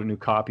going to upload a new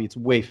copy. It's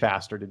way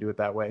faster to do it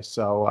that way.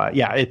 So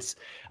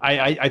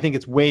I think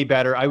it's way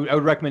better. I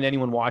would recommend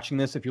anyone watching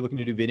this, if you're looking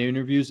to do video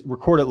interviews,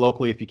 record it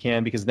locally if you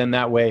can, because then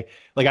that way,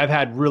 like, I've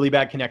had really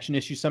bad connection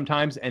issues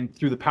sometimes, and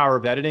through the power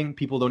of editing,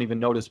 people don't even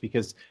notice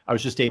because I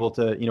was just able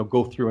to,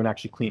 go through and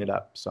actually clean it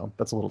up. So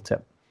that's a little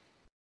tip.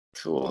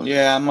 Cool.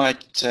 Yeah,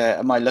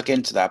 I might look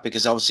into that,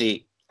 because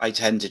obviously I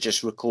tend to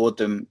just record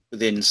them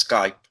within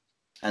Skype,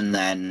 and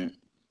then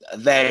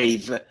I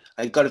used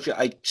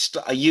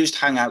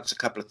Hangouts a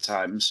couple of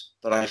times,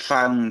 but I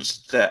found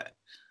that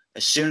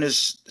as soon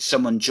as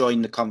someone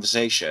joined the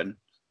conversation,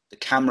 the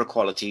camera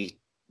quality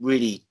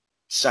really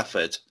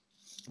suffered.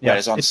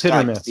 Whereas on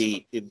Skype,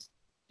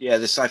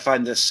 I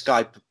find that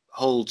Skype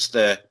holds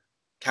the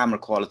camera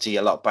quality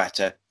a lot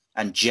better,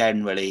 and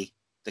generally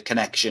the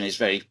connection is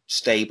very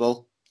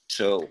stable.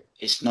 So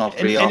it's not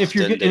very often. And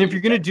if you're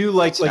going to do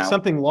like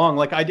something long,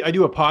 like I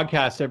do a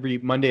podcast every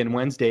Monday and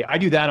Wednesday, I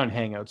do that on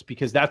Hangouts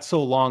because that's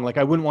so long. Like,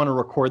 I wouldn't want to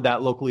record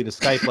that locally to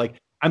Skype. Like,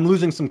 I'm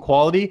losing some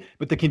quality,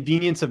 but the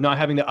convenience of not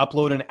having to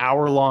upload an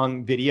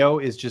hour-long video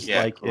is just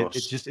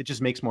it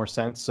just makes more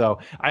sense. So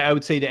I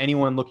would say to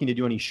anyone looking to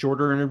do any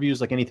shorter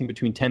interviews, like anything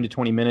between 10 to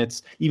 20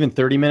 minutes, even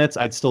 30 minutes,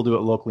 I'd still do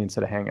it locally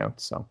instead of Hangouts.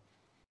 So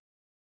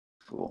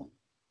cool.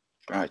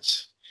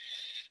 Right.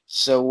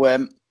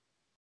 So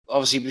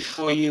obviously,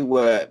 before you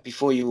went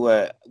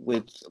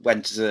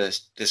to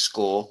the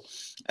school,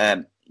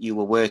 you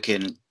were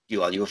working. You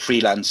were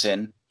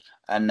freelancing,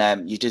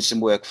 and you did some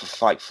work for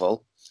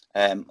Fightful.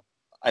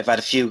 I've had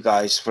a few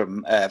guys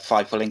from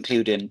Fightful,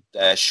 including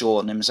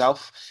Sean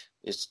himself.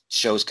 His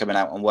show's coming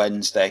out on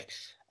Wednesday.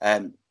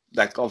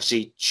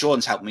 Obviously,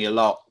 Sean's helped me a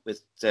lot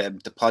with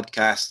the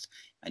podcast,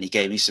 and he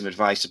gave me some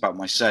advice about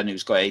my son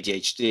who's got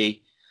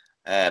ADHD.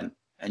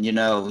 And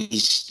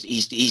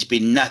he's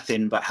been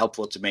nothing but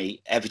helpful to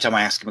me. Every time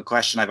I ask him a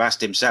question, I've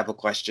asked him several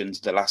questions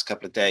the last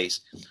couple of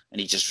days,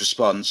 and he just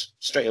responds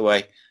straight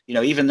away.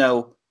 Even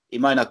though he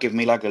might not give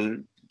me like a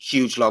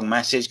huge long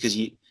message because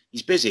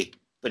he's busy,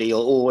 but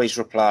he'll always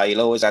reply. He'll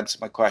always answer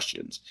my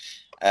questions.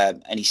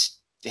 And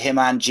him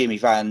and Jimmy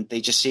Van, they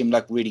just seem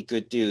like really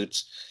good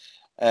dudes.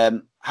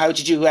 How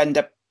did you end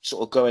up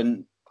sort of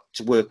going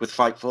to work with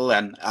Fightful,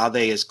 and are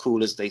they as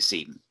cool as they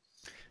seem?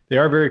 They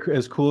are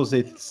as cool as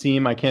they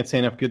seem. I can't say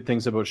enough good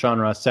things about Sean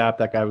Ross Sapp.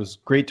 That guy was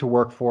great to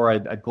work for.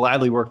 I'd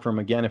gladly work for him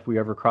again if we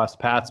ever crossed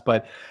paths.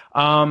 But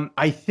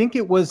I think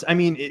it was, I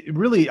think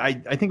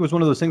it was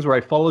one of those things where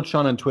I followed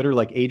Sean on Twitter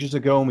like ages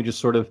ago, and we just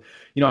sort of,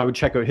 I would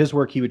check out his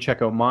work, he would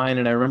check out mine.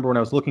 And I remember when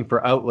I was looking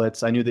for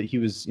outlets, I knew that he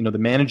was, the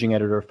managing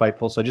editor of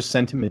Fightful. So I just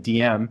sent him a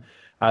DM.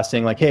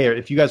 Saying like, hey,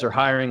 if you guys are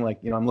hiring, like,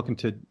 I'm looking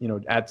to,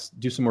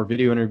 do some more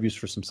video interviews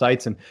for some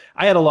sites. And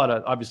I had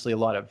obviously a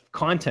lot of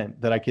content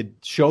that I could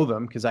show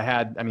them because I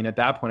had, at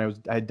that point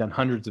I had done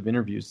hundreds of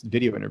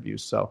video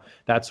interviews. So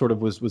that sort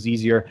of was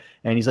easier.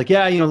 And he's like,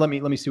 yeah, let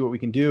me see what we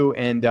can do.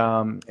 And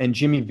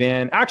Jimmy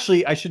Van,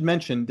 actually, I should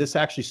mention, this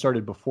actually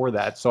started before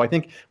that. So I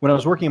think when I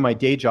was working in my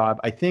day job,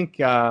 I think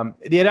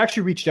they had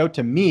actually reached out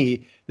to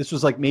me. This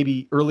was like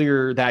maybe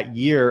earlier that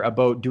year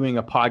about doing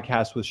a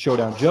podcast with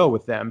Showdown Joe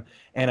with them.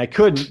 And I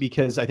couldn't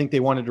because I think they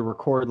wanted to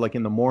record like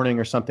in the morning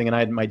or something, and I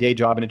had my day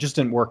job, and it just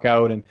didn't work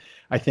out. And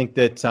I think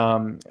that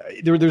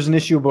there's an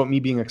issue about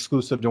me being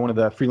exclusive to one of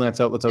the freelance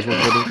outlets I was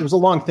working with. It was a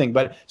long thing,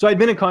 but so I'd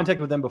been in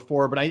contact with them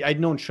before, but I'd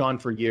known Sean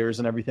for years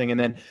and everything. And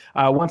then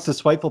once this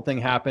Fightful thing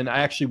happened, I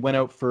actually went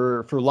out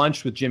for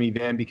lunch with Jimmy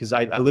Van because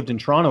I lived in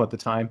Toronto at the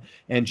time,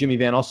 and Jimmy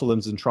Van also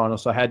lives in Toronto.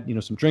 So I had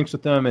some drinks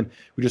with them, and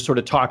we just sort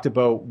of talked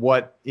about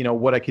what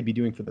I could be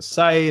doing for the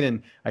site,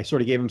 and I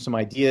sort of gave him some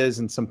ideas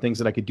and some things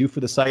that I could do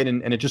for the site,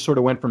 and it just sort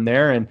of went from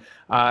there. And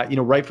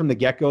right from the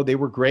get-go, they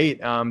were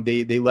great.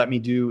 They let me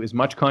do as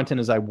much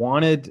content as I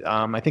wanted.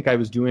 I think I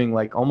was doing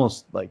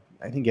almost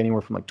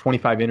anywhere from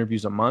 25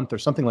 interviews a month or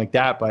something like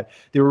that. But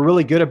they were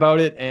really good about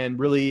it, and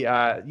really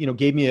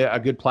gave me a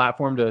good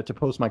platform to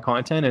post my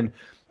content. And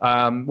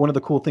One of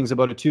the cool things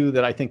about it too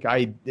that I think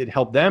it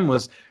helped them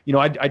was,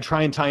 I'd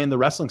try and tie in the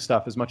wrestling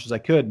stuff as much as I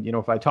could.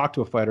 If I talk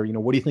to a fighter,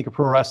 what do you think of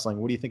pro wrestling?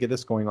 What do you think of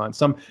this going on?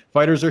 Some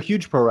fighters are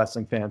huge pro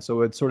wrestling fans,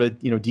 so it's sort of,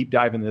 deep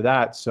dive into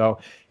that. So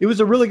it was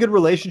a really good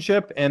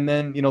relationship. And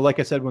then, like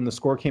I said, when the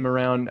score came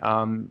around,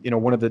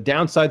 one of the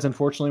downsides,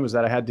 unfortunately, was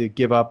that I had to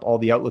give up all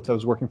the outlets I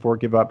was working for,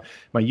 give up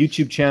my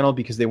YouTube channel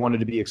because they wanted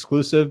to be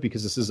exclusive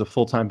because this is a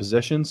full-time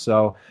position.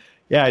 So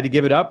yeah, I had to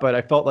give it up, but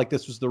I felt like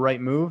this was the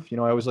right move. I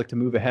always like to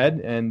move ahead,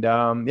 and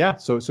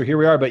so here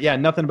we are. But yeah,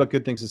 nothing but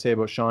good things to say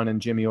about Sean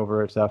and Jimmy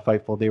over at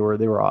Fightful. They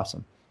were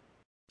awesome.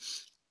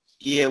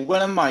 Yeah,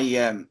 one of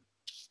my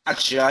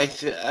actually, I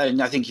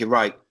think you're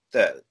right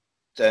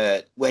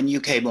that when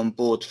you came on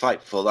board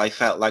Fightful, I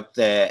felt like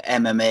the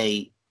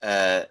MMA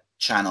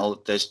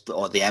channel,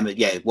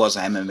 it was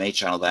an MMA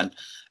channel then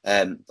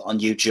on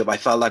YouTube. I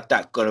felt like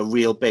that got a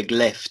real big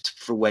lift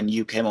for when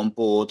you came on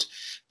board,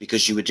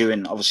 because you were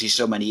doing obviously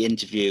so many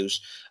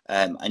interviews,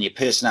 and your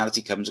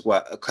personality comes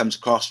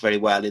across very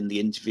well in the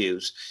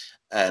interviews.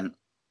 And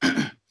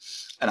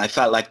I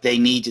felt like they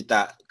needed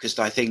that, because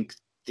I think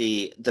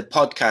the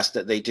podcast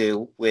that they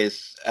do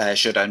with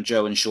Showdown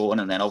Joe and Sean,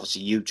 and then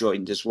obviously you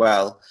joined as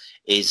well,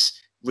 is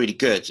really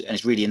good and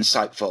it's really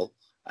insightful.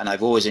 And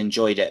I've always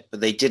enjoyed it,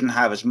 but they didn't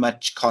have as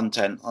much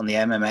content on the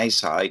MMA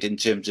side in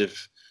terms of,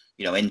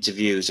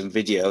 interviews and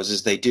videos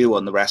as they do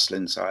on the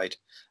wrestling side.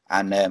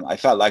 And I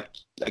felt like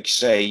you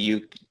say,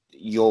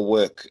 your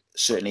work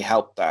certainly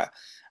helped that.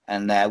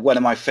 And one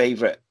of my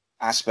favorite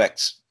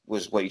aspects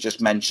was what you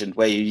just mentioned,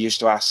 where you used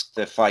to ask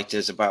the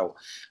fighters about,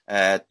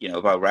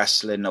 about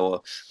wrestling,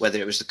 or whether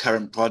it was the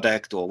current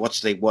product or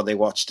what they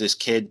watched as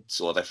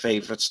kids, or their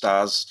favorite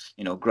stars,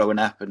 growing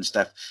up and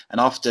stuff. And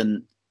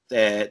often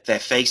their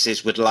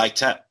faces would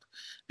light up,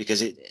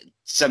 because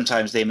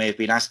sometimes they may have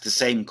been asked the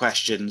same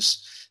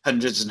questions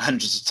hundreds and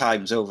hundreds of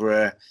times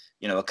over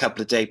a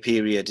couple of day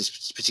period,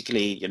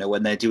 particularly,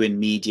 when they're doing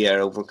media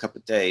over a couple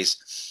of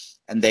days,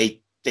 and they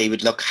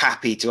would look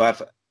happy to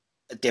have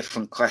a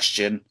different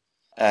question,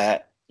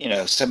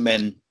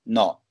 something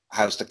not,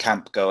 how's the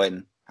camp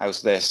going?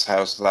 How's this?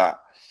 How's that?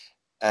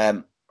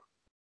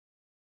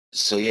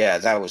 So yeah,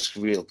 that was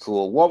real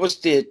cool. What was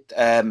the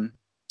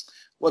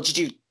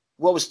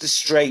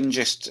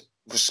strangest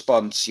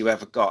response you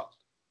ever got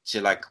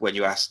to, like, when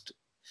you asked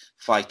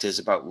fighters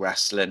about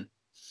wrestling?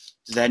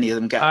 Did any of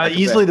them get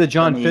easily the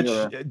John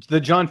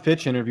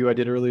Fitch interview I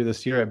did earlier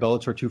this year at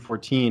Bellator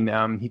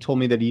 214? He told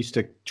me that he used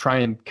to try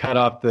and cut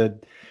off the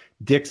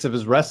dicks of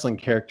his wrestling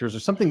characters or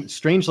something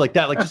strange like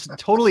that, like just a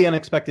totally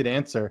unexpected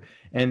answer.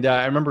 And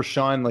I remember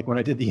Sean, like when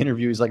I did the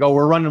interview, he's like, "Oh,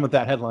 we're running with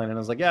that headline," and I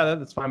was like, "Yeah,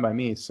 that's fine by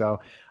me." So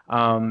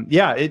I've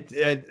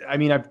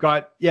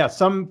got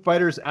some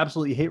fighters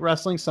absolutely hate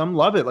wrestling, some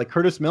love it, like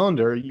Curtis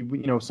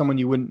Millender, someone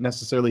you wouldn't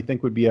necessarily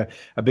think would be a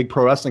big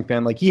pro wrestling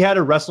fan. Like, he had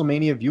a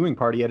WrestleMania viewing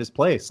party at his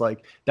place.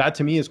 Like, that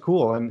to me is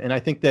cool. And I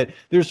think that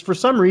there's, for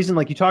some reason,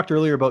 like you talked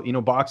earlier about,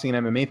 boxing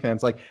and MMA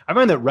fans, like I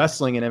find that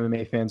wrestling and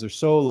MMA fans are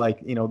so like,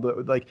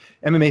 like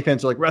MMA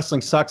fans are like,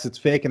 wrestling sucks, it's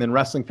fake. And then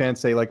wrestling fans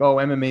say like, oh,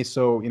 MMA,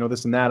 so,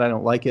 this and that, I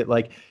don't like it.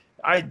 Like,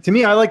 to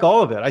me, I like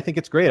all of it. I think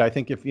it's great. I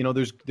think if,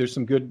 there's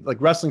some good,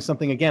 like wrestling,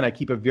 something, again, I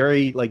keep a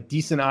very like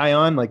decent eye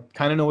on, like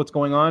kind of know what's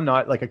going on.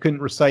 Not like I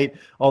couldn't recite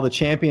all the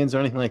champions or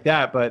anything like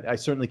that, but I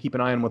certainly keep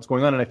an eye on what's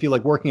going on. And I feel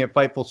like working at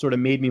Fightful sort of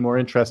made me more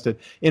interested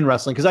in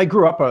wrestling, because I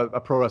grew up a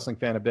pro wrestling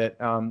fan a bit,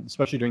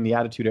 especially during the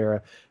Attitude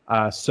Era.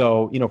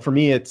 So, for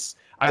me,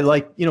 I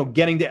like,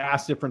 getting to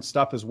ask different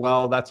stuff as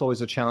well. That's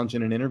always a challenge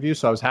in an interview.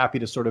 So I was happy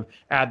to sort of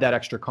add that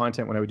extra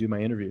content when I would do my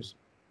interviews.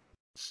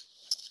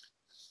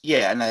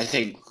 Yeah, and I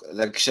think,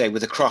 like I say,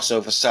 with a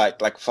crossover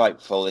site like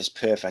Fightful is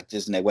perfect,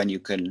 isn't it, when you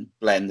can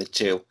blend the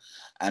two.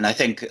 And I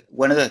think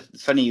one of the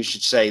funny you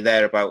should say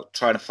there about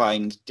trying to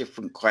find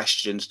different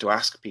questions to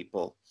ask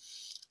people.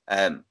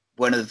 One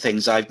of the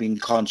things I've been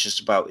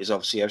conscious about is,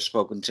 obviously, I've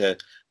spoken to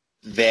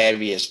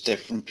various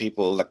different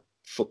people, like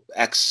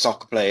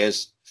ex-soccer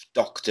players,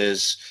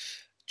 doctors,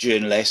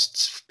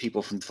 journalists,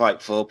 people from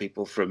Fightful,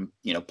 people from,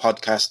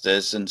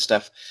 podcasters and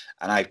stuff.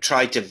 And I've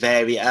tried to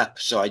vary it up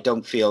so I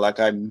don't feel like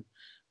I'm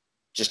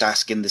just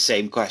asking the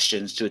same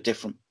questions to a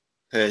different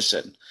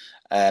person.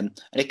 And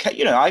it,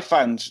 I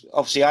found,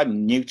 obviously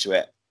I'm new to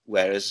it,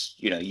 whereas,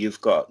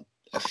 you've got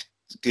a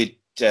good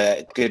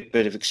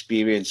bit of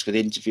experience with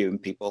interviewing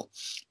people,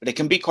 but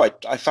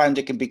I found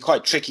it can be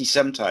quite tricky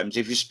sometimes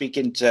if you're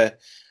speaking to,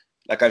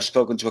 like I've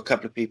spoken to a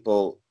couple of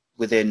people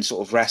within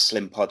sort of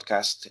wrestling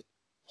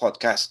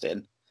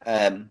podcasting,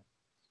 and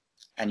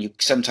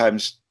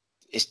sometimes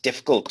it's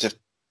difficult to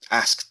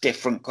ask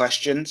different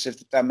questions,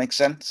 if that makes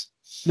sense.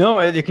 No,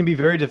 it can be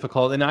very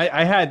difficult. And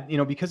I had,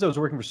 because I was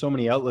working for so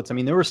many outlets, I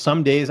mean, there were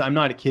some days, I'm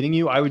not kidding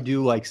you, I would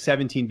do like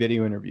 17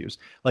 video interviews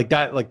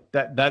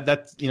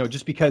that's,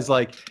 just because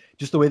like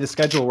just the way the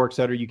schedule works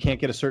out, or you can't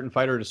get a certain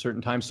fighter at a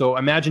certain time. So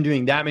imagine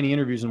doing that many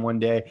interviews in one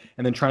day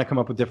and then trying to come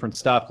up with different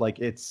stuff. Like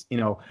it's,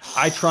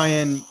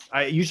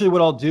 I usually what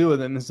I'll do,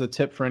 and then this is a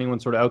tip for anyone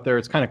sort of out there,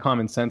 it's kind of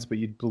common sense, but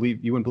you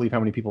wouldn't believe how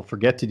many people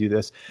forget to do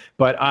this.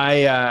 But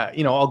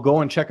I'll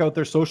go and check out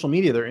their social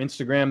media, their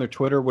Instagram, their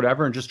Twitter,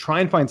 whatever, and just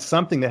try and find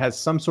something that has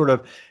some sort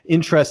of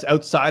interest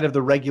outside of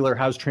the regular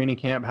how's training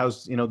camp,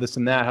 how's, this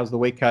and that, how's the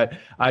weight cut,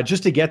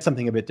 just to get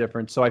something a bit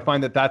different. So I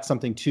find that that's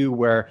something too,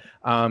 where,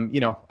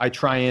 I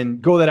try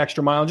and go that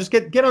extra mile and just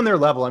get on their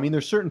level. I mean,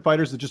 there's certain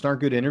fighters that just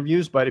aren't good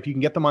interviews, but if you can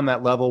get them on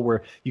that level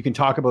where you can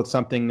talk about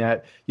something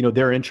that,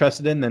 they're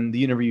interested in, then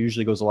the interview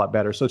usually goes a lot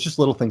better. So it's just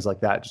little things like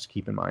that, just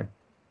keep in mind.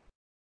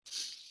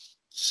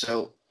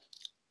 So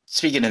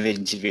speaking of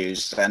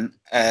interviews then,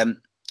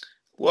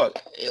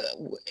 what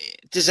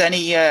does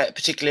any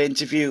particular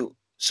interview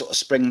sort of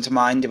spring to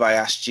mind if I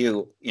asked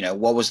you,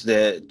 what was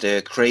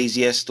the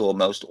craziest or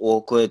most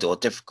awkward or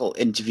difficult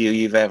interview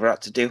you've ever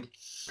had to do?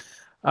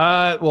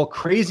 Well,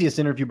 craziest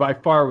interview by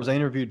far was I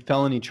interviewed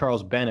felony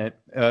Charles Bennett,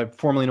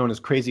 formerly known as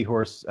Crazy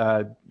Horse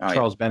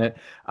Charles Bennett.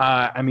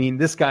 I mean,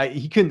 this guy,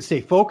 he couldn't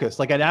stay focused.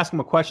 Like I'd ask him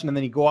a question and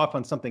then he'd go off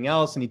on something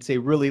else and he'd say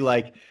really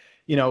like,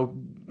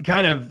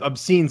 kind of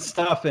obscene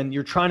stuff, and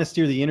you're trying to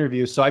steer the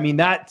interview. So, I mean,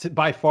 that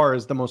by far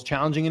is the most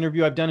challenging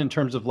interview I've done in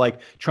terms of like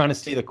trying to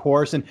stay the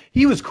course. And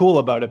he was cool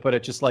about it, but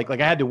it just like I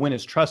had to win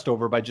his trust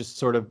over by just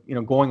sort of,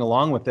 going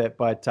along with it.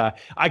 But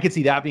I could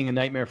see that being a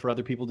nightmare for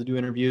other people to do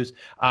interviews.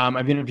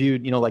 I've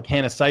interviewed, like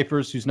Hannah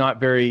Cyphers, who's not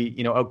very,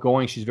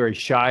 outgoing. She's very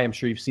shy. I'm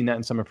sure you've seen that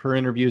in some of her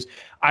interviews.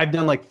 I've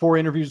done like 4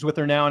 interviews with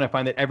her now, and I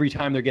find that every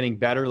time they're getting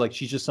better. Like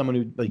she's just someone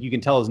who, like, you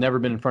can tell has never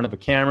been in front of a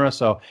camera.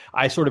 So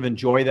I sort of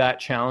enjoy that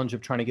challenge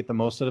of trying to get the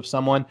most out of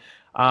someone.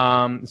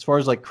 As far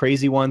as like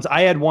crazy ones,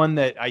 I had one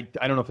that I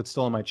don't know if it's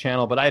still on my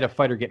channel, but I had a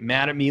fighter get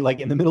mad at me like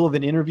in the middle of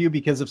an interview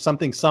because of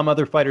something some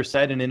other fighter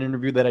said in an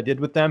interview that I did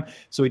with them.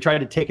 So he tried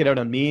to take it out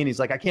on me, and he's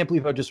like, I can't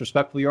believe how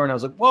disrespectful you are. And I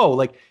was like, whoa,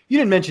 like you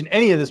didn't mention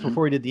any of this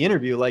before we did the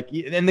interview. Like,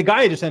 and the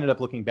guy just ended up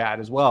looking bad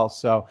as well.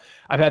 So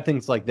I've had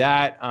things like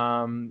that.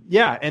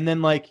 Yeah. And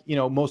then like,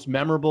 most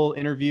memorable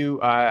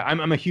interview,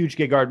 I'm a huge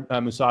Gegard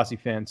Mousasi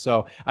fan.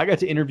 So I got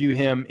to interview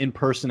him in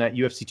person at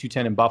UFC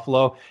 210 in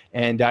Buffalo.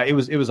 And it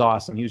was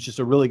awesome. He was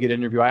just a really good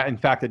interview. In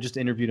fact, I just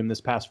interviewed him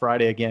this past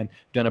Friday again.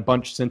 Done a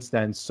bunch since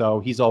then. So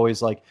he's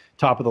always like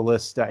top of the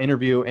list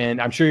interview. And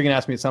I'm sure you're going to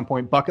ask me at some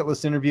point, bucket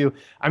list interview.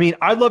 I mean,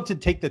 I'd love to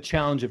take the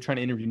challenge of trying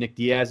to interview Nick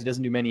Diaz. He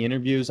doesn't do many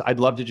interviews. I'd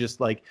love to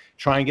just like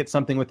try and get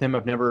something with him.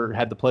 I've never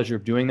had the pleasure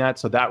of doing that.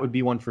 So that would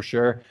be one for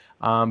sure.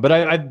 But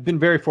I've been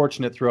very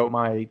fortunate throughout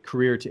my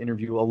career to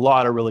interview a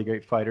lot of really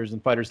great fighters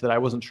and fighters that I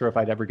wasn't sure if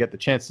I'd ever get the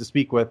chance to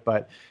speak with.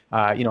 But,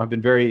 I've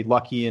been very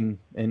lucky in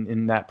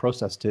that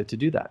process to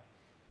do that.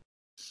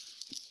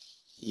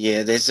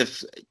 Yeah,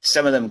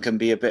 some of them can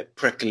be a bit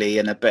prickly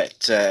and a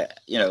bit,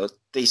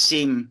 they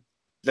seem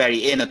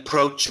very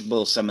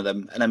inapproachable, some of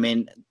them. And I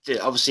mean,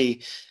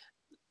 obviously,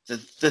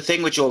 the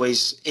thing which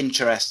always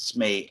interests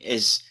me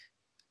is,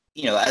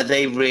 are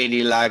they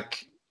really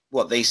like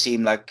what they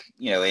seem like,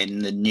 in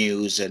the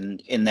news and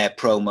in their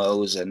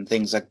promos and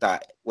things like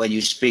that? When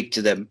you speak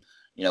to them,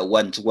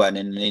 one-to-one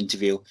in an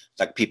interview,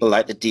 like people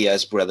like the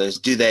Diaz brothers,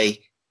 do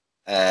they,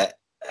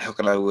 how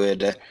can I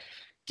word,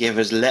 give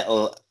as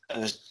little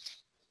as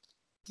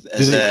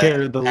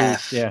care the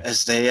F least, yeah.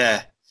 as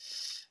they,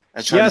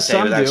 I try to say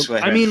some without do.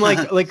 swearing. I mean,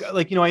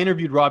 I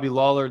interviewed Robbie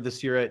Lawler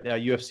this year at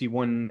UFC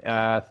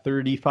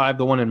 135,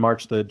 the one in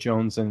March, the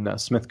Jones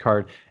and Smith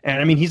card. And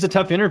I mean, he's a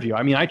tough interview.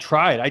 I mean, I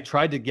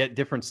tried to get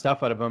different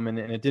stuff out of him, and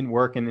it didn't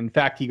work. And in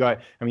fact,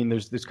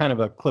 there's kind of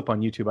a clip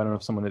on YouTube. I don't know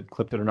if someone had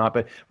clipped it or not,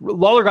 but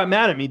Lawler got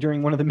mad at me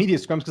during one of the media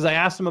scrums because I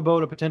asked him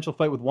about a potential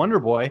fight with Wonder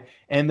Boy,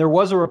 and there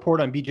was a report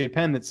on BJ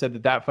Penn that said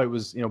that fight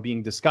was,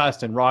 being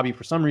discussed, and Robbie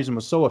for some reason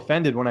was so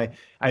offended when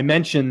I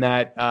mentioned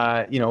that,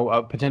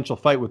 a potential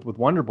fight with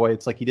Wonder Boy.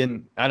 It's like he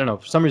didn't, I don't know,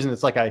 for some reason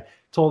it's like I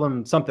told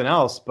him something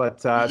else.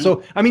 But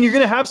so, I mean, you're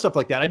going to have stuff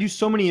like that. I do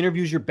so many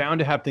interviews, you're bound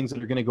to have things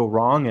that are going to go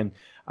wrong. And,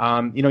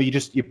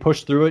 you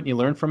push through it and you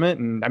learn from it.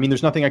 And I mean,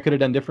 there's nothing I could have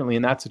done differently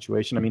in that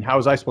situation. I mean, how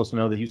was I supposed to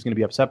know that he was going to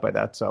be upset by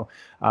that? So,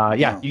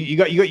 you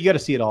got to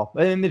see it all.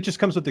 And it just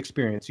comes with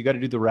experience. You got to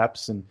do the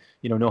reps and,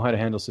 know how to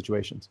handle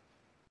situations.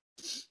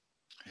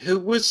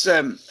 Who's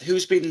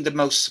been the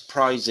most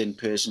surprising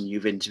person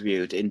you've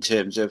interviewed in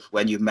terms of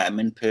when you met them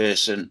in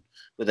person?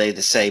 Were they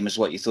the same as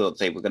what you thought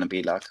they were going to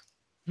be like?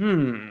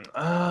 I'm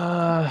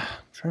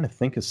trying to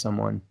think of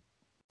someone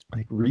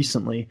like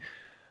recently.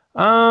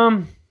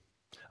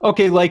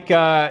 Okay, like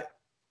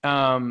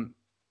Edmund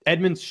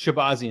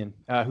Shabazian,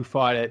 who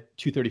fought at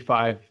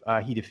 235.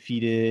 He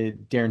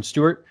defeated Darren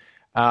Stewart.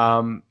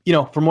 From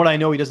what I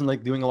know, he doesn't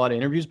like doing a lot of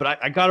interviews, but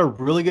I got a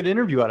really good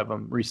interview out of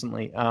him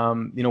recently.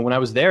 When I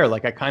was there,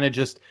 like I kind of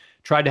just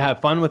tried to have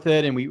fun with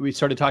it, and we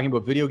started talking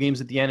about video games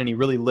at the end, and he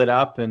really lit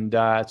up, and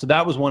so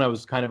that was one I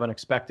was kind of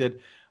unexpected.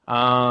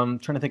 Trying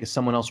to think of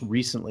someone else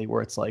recently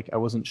where it's like I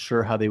wasn't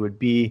sure how they would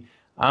be.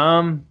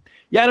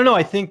 Yeah, I don't know.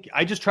 I think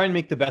I just try and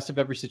make the best of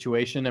every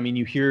situation. I mean,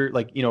 you hear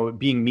like,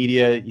 being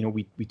media,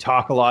 we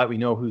talk a lot. We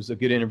know who's a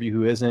good interview,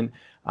 who isn't.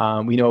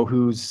 We know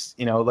who's,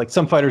 like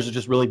some fighters are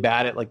just really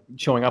bad at like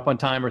showing up on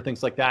time or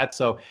things like that.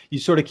 So you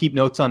sort of keep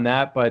notes on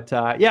that. But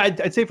yeah,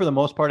 I'd say for the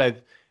most part,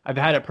 I've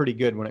had it pretty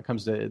good when it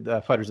comes to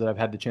the fighters that I've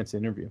had the chance to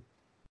interview.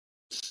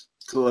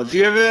 Cool. Have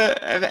you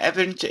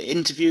ever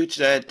interviewed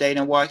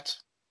Dana White?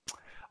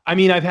 I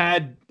mean, I've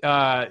had,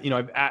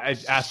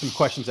 I've asked him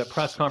questions at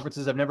press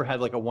conferences. I've never had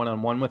like a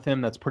one-on-one with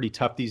him. That's pretty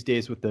tough these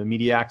days with the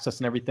media access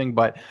and everything.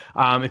 But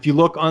if you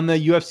look on the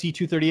UFC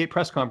 238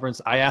 press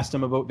conference, I asked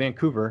him about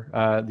Vancouver,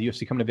 the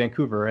UFC coming to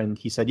Vancouver, and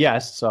he said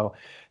yes. So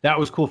that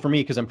was cool for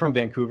me because I'm from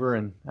Vancouver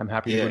and I'm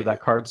happy to go to that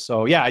card.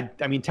 So yeah,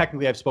 I mean,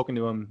 technically I've spoken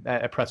to him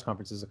at press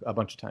conferences a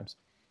bunch of times.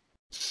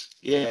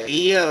 Yeah,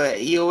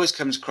 he always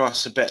comes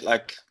across a bit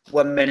like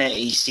 1 minute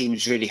he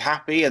seems really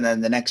happy, and then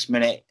the next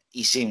minute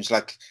he seems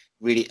like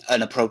really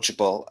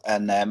unapproachable.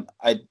 And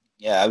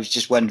I was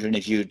just wondering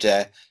if you'd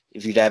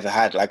ever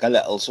had like a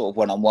little sort of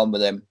one-on-one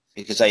with him,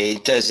 because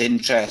it does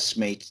interest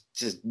me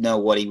to know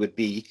what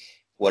he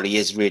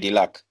is really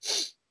like.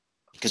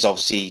 Because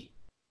obviously,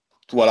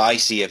 what I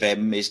see of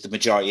him is the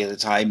majority of the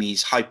time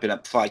he's hyping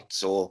up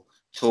fights or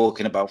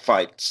talking about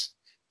fights.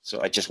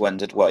 So I just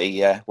wondered what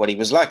he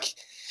was like.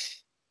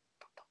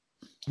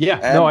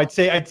 Yeah, no, I'd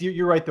say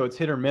you're right though. It's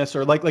hit or miss.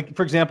 Or like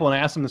for example, when I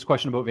asked him this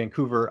question about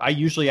Vancouver, I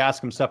usually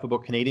ask him stuff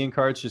about Canadian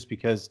cards just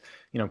because,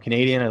 I'm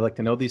Canadian. I like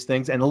to know these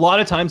things. And a lot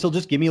of times he'll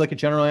just give me like a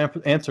general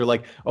answer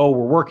like, oh,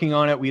 we're working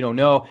on it. We don't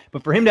know.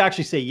 But for him to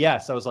actually say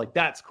yes, I was like,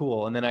 that's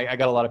cool. And then I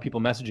got a lot of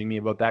people messaging me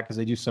about that because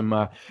I do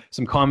some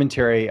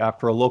commentary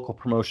for a local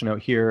promotion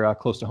out here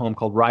close to home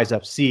called Rise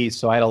FC.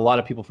 So I had a lot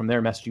of people from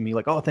there messaging me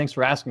like, oh, thanks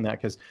for asking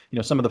that, because,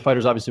 some of the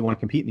fighters obviously want to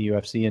compete in the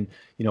UFC. And,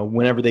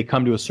 whenever they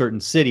come to a certain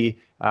city,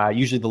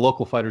 usually the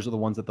local fighters are the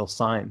ones that they'll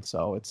sign.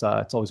 So it's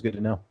always good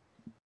to know.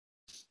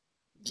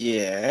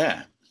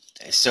 Yeah.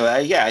 So,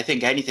 I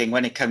think anything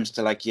when it comes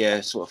to like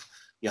your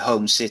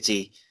home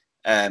city,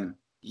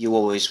 you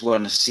always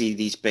want to see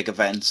these big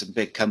events and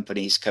big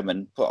companies come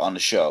and put on a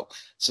show.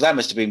 So that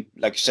must have been,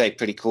 like you say,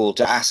 pretty cool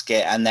to ask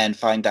it and then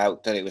find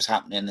out that it was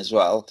happening as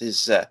well.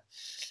 Is a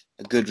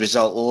good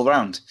result all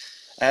around.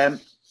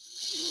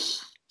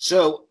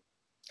 So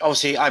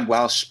obviously I'm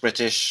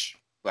British.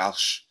 So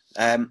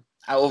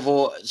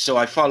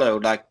I follow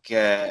a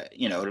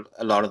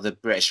lot of the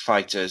British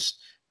fighters.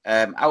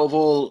 Out of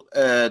all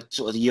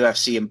sort of the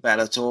UFC and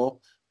Bellator,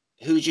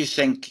 who do you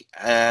think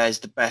is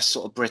the best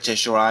sort of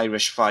British or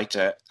Irish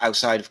fighter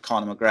outside of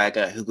Conor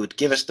McGregor who would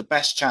give us the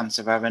best chance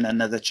of having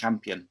another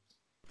champion?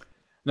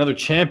 Another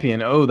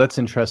champion. Oh, that's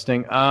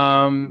interesting.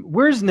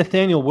 Where's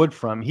Nathaniel Wood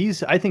from?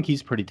 I think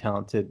he's pretty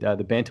talented.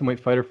 The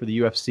bantamweight fighter for the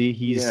UFC.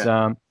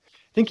 I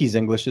think he's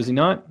English, is he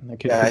not? I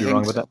could be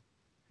wrong with that.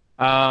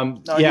 I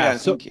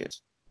think he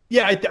is.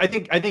 Yeah, I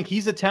think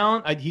he's a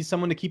talent. He's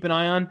someone to keep an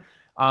eye on.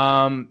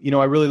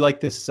 I really like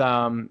this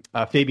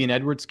Fabian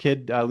Edwards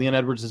kid, Leon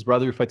Edwards'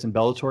 brother, who fights in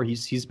Bellator.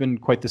 He's been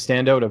quite the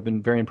standout. I've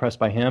been very impressed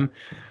by him.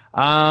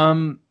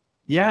 And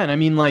I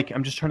mean, like,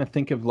 I'm just trying to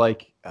think of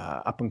like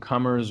up and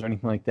comers or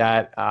anything like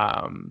that.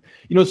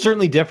 It's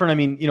certainly different. I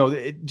mean,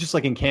 just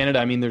like in Canada,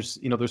 I mean,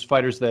 there's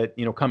fighters that,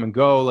 come and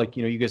go. Like,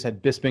 you guys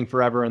had Bisping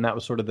forever, and that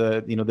was sort of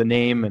the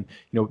name, and,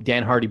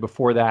 Dan Hardy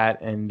before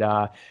that. And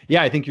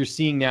I think you're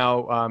seeing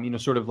now,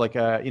 sort of like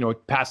a,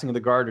 passing of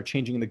the guard or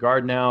changing the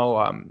guard now.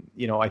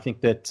 I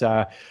think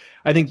that,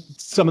 I think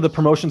some of the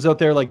promotions out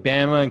there like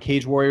Bama and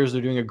Cage Warriors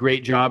are doing a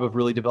great job of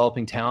really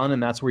developing talent,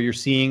 and that's where you're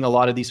seeing a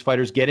lot of these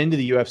fighters get into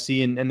the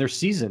UFC and they're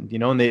seasoned,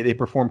 and they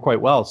perform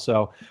quite well.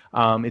 So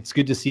it's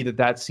good to see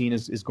that scene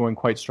is going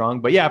quite strong.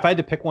 But yeah, if I had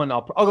to pick one,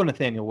 I'll go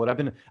Nathaniel Wood. I've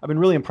been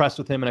really impressed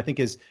with him, and I think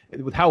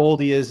with how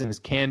old he is and his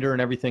candor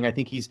and everything, I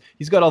think he's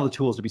got all the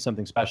tools to be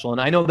something special. And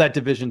I know that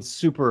division's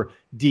super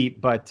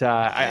deep, but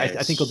I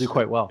think he'll do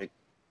quite well.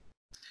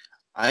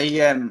 I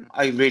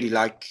really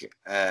like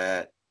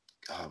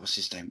what's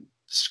his name?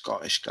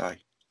 Scottish guy.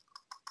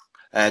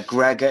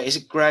 Gregor. Is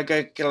it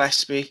Gregor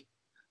Gillespie?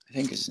 I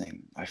think his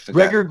name. I forgot.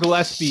 Gregor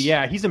Gillespie.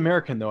 Yeah, he's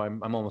American though.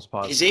 I'm almost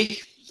positive. Is he?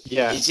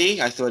 Yeah. Is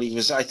he? I thought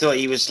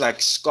he was like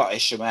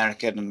Scottish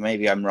American, and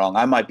maybe I'm wrong.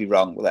 I might be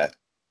wrong with that.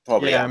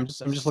 Probably. Yeah, I'm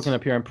just looking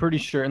up here. I'm pretty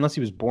sure, unless he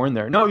was born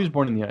there. No, he was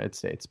born in the United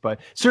States, but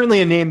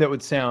certainly a name that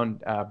would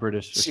sound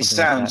British. He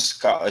sounds like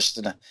Scottish,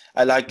 doesn't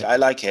it? I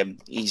like him.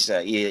 He's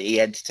he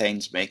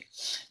entertains me.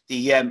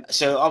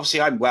 So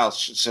obviously I'm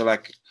Welsh, so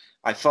like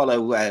I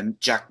follow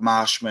Jack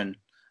Marshman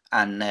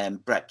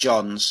and Brett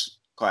Johns.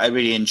 I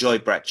really enjoy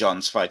Brett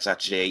Johns' fights.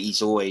 Actually,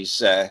 he's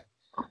always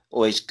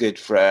good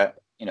for a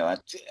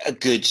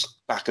good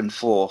back and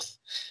forth.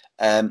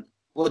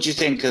 What do you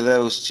think of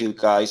those two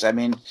guys? I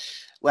mean,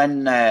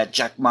 when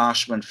Jack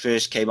Marshman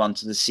first came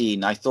onto the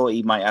scene, I thought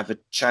he might have a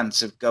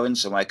chance of going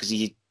somewhere because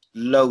he had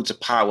loads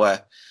of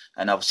power,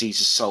 and obviously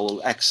he's a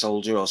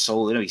ex-soldier or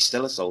soldier. He's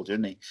still a soldier,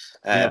 isn't he?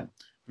 Yeah.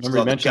 Remember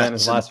you mentioned that in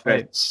his last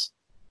fight.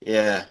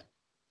 Yeah.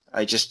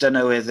 I just don't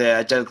know whether,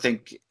 I don't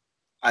think,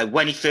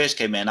 when he first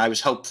came in, I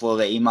was hopeful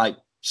that he might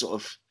sort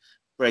of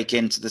break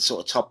into the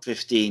sort of top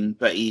 15,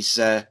 but he's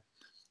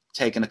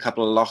taken a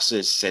couple of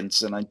losses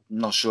since, and I'm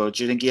not sure.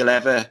 Do you think he'll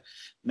ever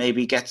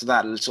maybe get to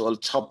that sort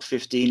of top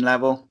 15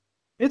 level?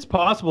 It's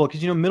possible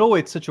because,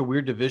 middleweight's such a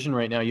weird division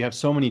right now. You have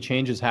so many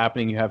changes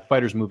happening. You have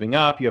fighters moving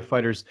up. You have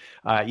fighters,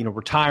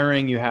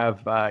 retiring. You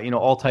have,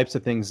 all types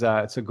of things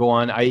to go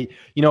on. I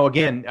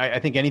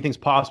think anything's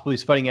possible.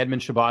 He's fighting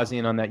Edmund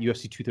Shabazian on that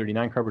UFC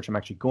 239 card, which I'm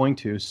actually going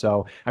to.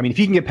 So, I mean, if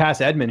he can get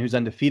past Edmund, who's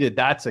undefeated,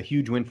 that's a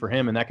huge win for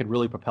him, and that could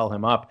really propel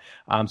him up.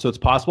 So it's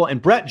possible.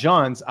 And Brett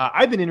Johns,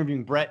 I've been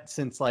interviewing Brett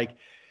since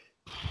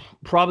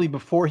probably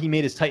before he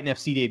made his Titan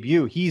FC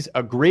debut. He's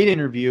a great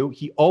interview.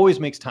 He always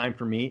makes time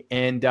for me,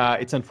 and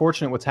it's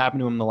unfortunate what's happened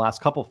to him in the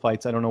last couple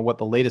fights. I don't know what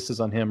the latest is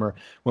on him or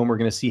when we're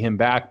going to see him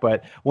back,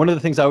 but one of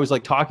the things I always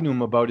like talking to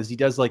him about is he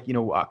does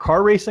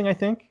car racing, I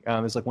think,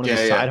 is one of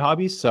his side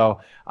hobbies. So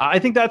I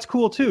think that's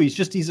cool too.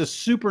 He's a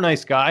super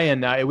nice guy,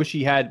 and I wish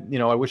he had, he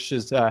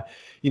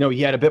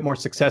had a bit more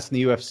success in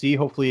the UFC.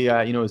 Hopefully,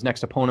 his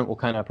next opponent will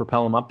kind of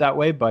propel him up that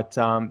way. But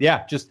I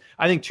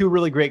think two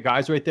really great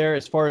guys right there.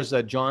 As far as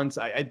Johns,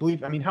 I believe,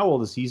 how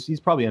old is he?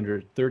 He's probably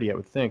under 30, I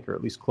would think, or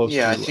at least close to.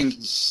 Yeah, I think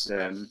he's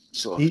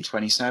sort of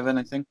 27,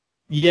 I think.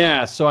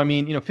 Yeah, so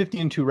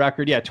 15-2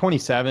 record,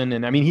 27,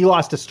 and he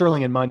lost to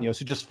Sterling and Munoz,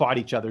 who just fought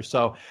each other.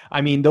 So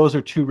those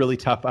are two really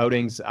tough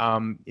outings.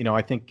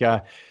 I think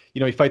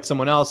he fights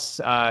someone else,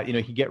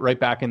 he get right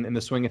back in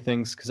the swing of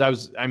things.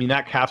 Because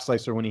that calf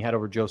slicer when he had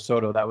over Joe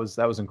Soto, that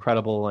was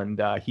incredible, and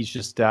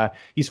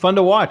he's fun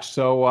to watch.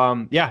 So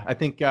I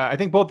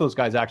think both those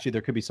guys, actually,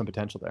 there could be some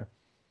potential there.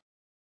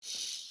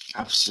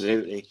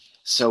 Absolutely.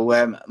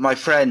 So my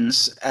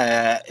friends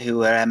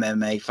who are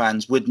MMA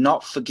fans would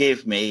not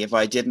forgive me if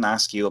I didn't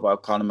ask you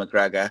about Conor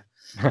McGregor.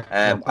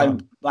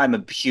 I'm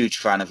a huge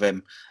fan of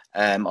him.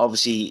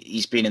 Obviously,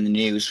 he's been in the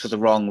news for the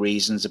wrong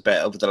reasons a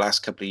bit over the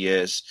last couple of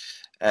years.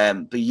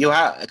 But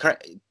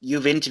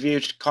you've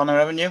interviewed Conor,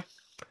 haven't you?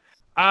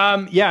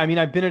 I've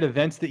been at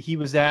events that he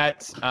was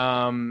at.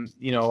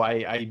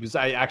 I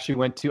actually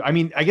went to.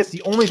 I guess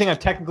the only thing I've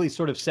technically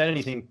sort of said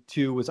anything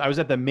to was I was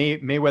at the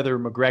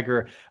Mayweather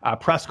McGregor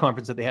press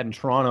conference that they had in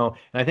Toronto,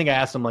 and I think I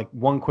asked him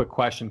one quick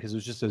question because it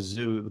was just a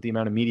zoo with the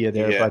amount of media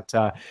there. Yeah. But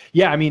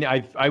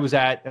I was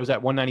at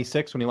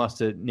 196 when he lost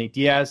to Nate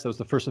Diaz. That was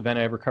the first event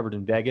I ever covered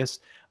in Vegas.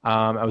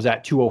 I was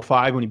at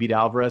 205 when he beat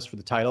Alvarez for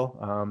the title,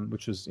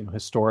 which was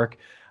historic.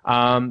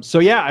 I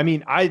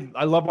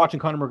love watching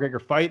Conor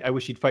McGregor fight. I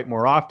wish he'd fight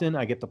more often.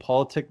 I get the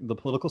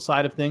political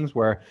side of things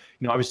where,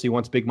 obviously he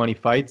wants big money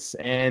fights,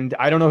 and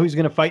I don't know who's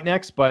going to fight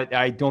next, but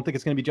I don't think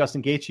it's going to be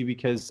Justin Gaethje,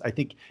 because I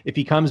think if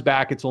he comes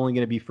back, it's only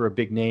going to be for a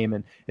big name.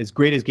 And as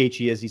great as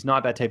Gaethje is, he's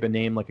not that type of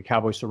name like a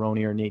Cowboy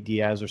Cerrone or Nate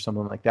Diaz or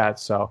someone like that.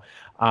 So,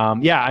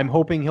 I'm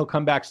hoping he'll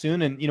come back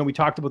soon. And, we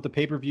talked about the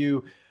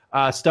pay-per-view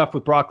stuff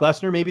with Brock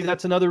Lesnar. Maybe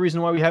that's another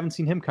reason why we haven't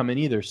seen him come in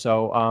either.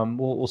 So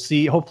we'll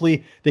see.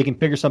 Hopefully they can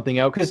figure something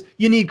out, because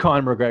you need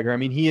Conor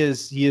McGregor. He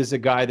is a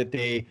guy that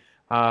they,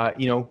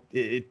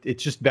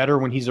 it's just better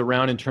when he's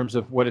around in terms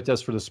of what it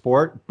does for the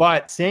sport.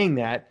 But saying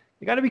that,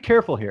 you got to be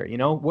careful here.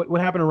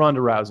 What happened to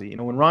Ronda Rousey?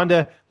 When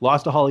Ronda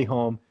lost to Holly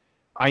Holm,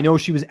 I know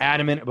she was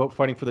adamant about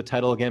fighting for the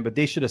title again, but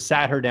they should have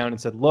sat her down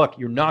and said, look,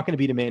 you're not going to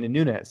beat Amanda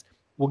Nunes.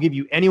 We'll give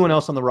you anyone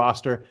else on the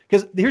roster.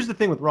 Because here's the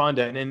thing with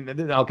Ronda,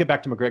 and I'll get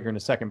back to McGregor in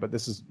a second, but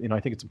this is, I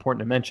think it's important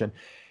to mention.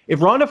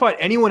 If Ronda fought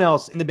anyone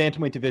else in the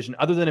bantamweight division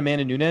other than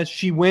Amanda Nunes,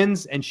 she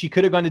wins, and she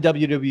could have gone to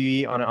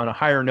WWE on a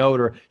higher note,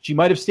 or she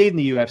might have stayed in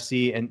the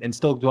UFC and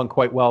still done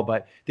quite well.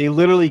 But they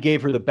literally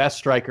gave her the best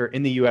striker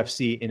in the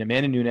UFC in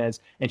Amanda Nunes,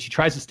 and she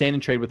tries to stand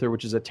and trade with her,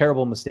 which is a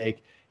terrible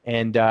mistake.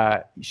 And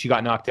she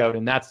got knocked out.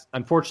 And that's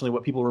unfortunately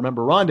what people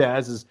remember Ronda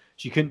as, is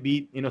she couldn't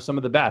beat, some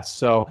of the best.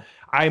 So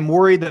I'm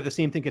worried that the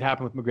same thing could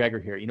happen with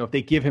McGregor here. If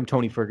they give him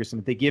Tony Ferguson,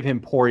 if they give him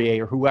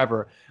Poirier or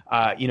whoever,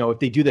 if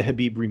they do the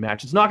Khabib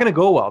rematch, it's not going to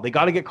go well. They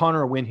got to get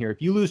Conor a win here.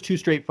 If you lose 2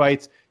 straight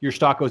fights, your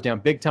stock goes down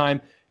big time.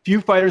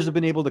 Few fighters have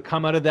been able to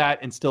come out of that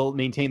and still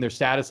maintain their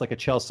status, like a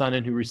Chael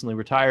Sonnen, who recently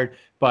retired.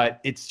 But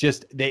it's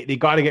just, they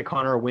got to get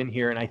Conor a win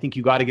here. And I think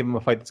you got to give him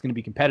a fight that's going to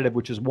be competitive,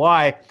 which is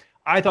why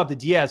I thought the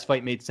Diaz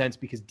fight made sense,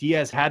 because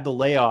Diaz had the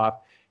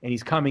layoff and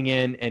he's coming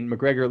in, and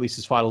McGregor at least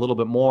has fought a little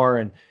bit more,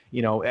 and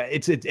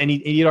and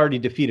he had already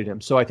defeated him.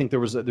 So I think there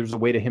was a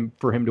way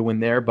for him to win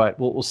there, but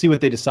we'll see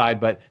what they decide.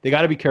 But they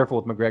got to be careful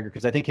with McGregor,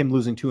 because I think him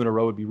losing 2 in a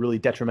row would be really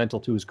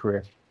detrimental to his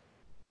career.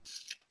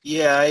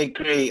 Yeah, I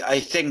agree. I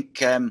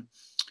think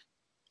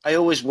I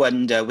always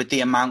wonder, with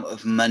the amount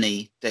of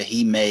money that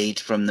he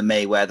made from the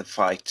Mayweather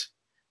fight,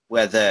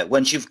 whether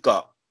once you've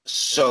got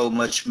so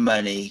much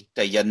money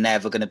that you're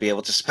never going to be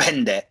able to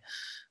spend it,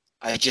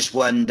 I just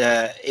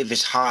wonder if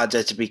it's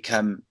harder to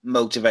become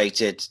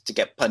motivated to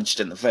get punched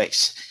in the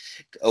face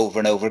over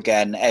and over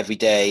again every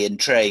day and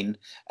train.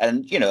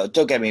 And,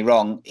 don't get me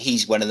wrong,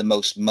 he's one of the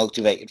most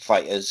motivated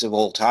fighters of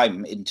all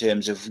time in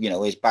terms of,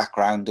 his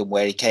background and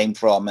where he came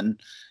from,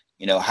 and,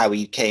 how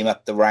he came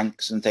up the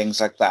ranks and things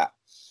like that.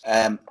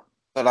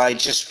 But I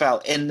just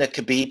felt in the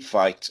Khabib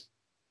fight,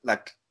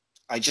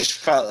 I just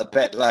felt a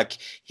bit like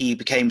he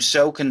became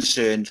so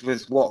concerned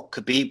with what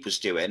Khabib was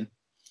doing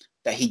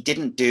that he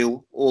didn't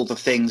do all the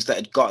things that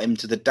had got him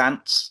to the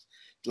dance.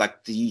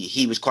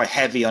 he was quite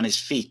heavy on his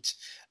feet,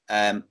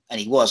 and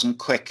he wasn't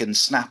quick and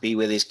snappy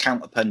with his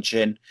counter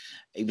punching.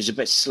 He was a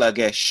bit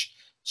sluggish,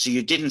 so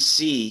you didn't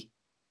see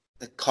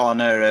the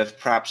Conor of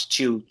perhaps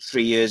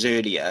 2-3 years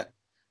earlier,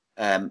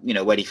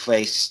 when he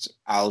faced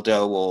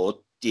Aldo or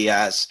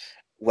Diaz,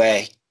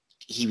 where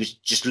he was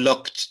just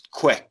looked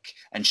quick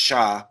and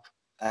sharp.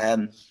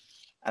 And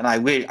I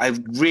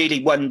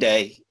really one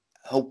day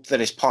hope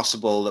that it's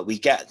possible that we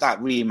get that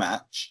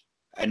rematch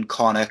and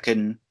Conor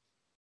can,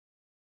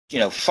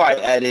 fight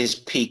at his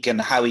peak and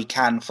how he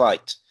can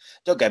fight.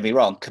 Don't get me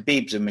wrong,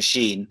 Khabib's a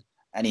machine,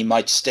 and he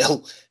might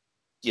still,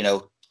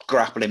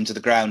 grapple him to the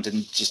ground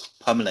and just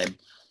pummel him.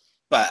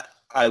 But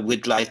I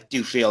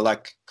do feel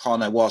like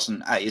Conor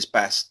wasn't at his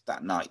best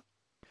that night.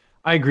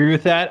 I agree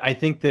with that. I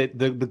think that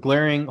the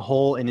glaring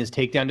hole in his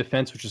takedown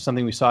defense, which is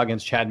something we saw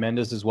against Chad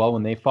Mendes as well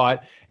when they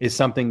fought, is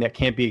something that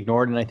can't be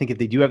ignored. And I think if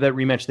they do have that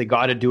rematch, they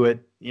got to do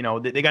it.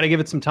 They got to give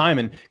it some time,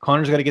 and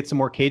Conor's got to get some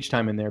more cage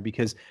time in there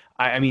because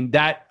I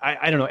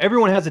don't know.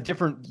 Everyone has a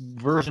different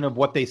version of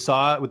what they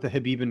saw with the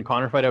Khabib and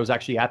Conor fight. I was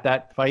actually at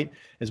that fight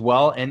as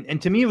well.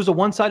 And to me, it was a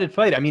one-sided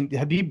fight. I mean,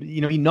 Khabib,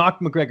 he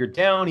knocked McGregor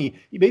down. He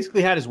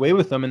basically had his way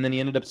with him, and then he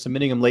ended up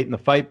submitting him late in the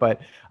fight.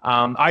 But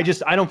I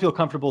don't feel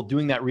comfortable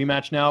doing that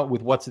rematch now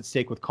with what's at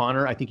stake with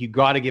Conor. I think you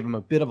got to give him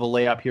a bit of a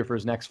layup here for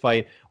his next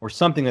fight or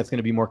something that's going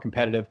to be more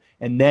competitive,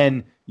 and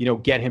then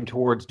get him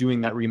towards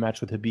doing that rematch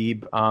with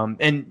Khabib.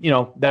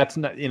 That's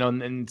not,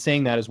 and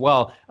saying that as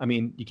well, I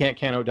mean, you can't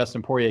count out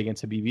Dustin Poirier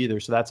against Khabib either.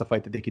 So that's a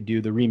fight that they could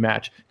do, the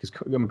rematch, because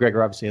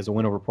McGregor obviously has a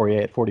win over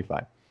Poirier at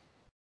 45.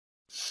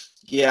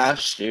 Yeah,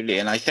 absolutely.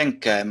 And I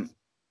think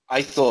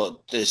I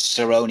thought the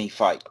Cerrone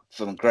fight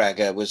for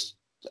McGregor was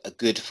a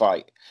good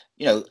fight.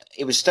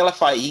 It was still a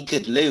fight he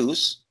could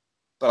lose,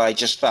 but I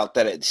just felt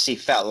that it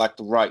felt like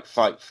the right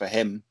fight for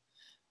him.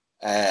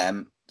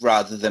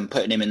 Rather than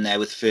putting him in there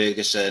with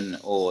Ferguson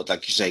or,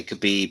 like you say,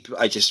 Khabib,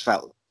 I just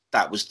felt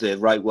that was the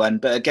right one.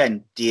 But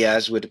again,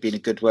 Diaz would have been a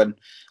good one.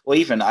 Or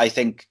even, I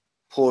think,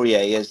 Poirier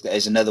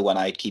is another one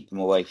I'd keep him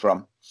away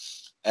from.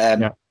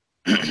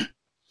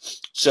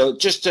 So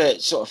just to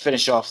sort of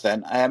finish off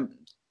then,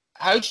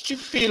 how did you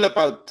feel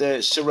about the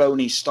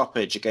Cerrone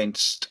stoppage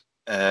against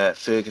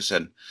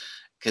Ferguson?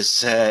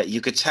 Because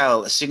you could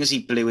tell as soon as he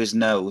blew his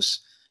nose,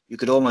 you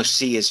could almost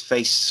see his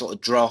face sort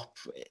of drop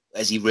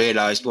as he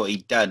realised what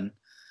he'd done.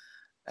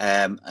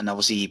 And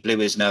obviously he blew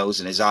his nose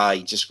and his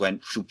eye just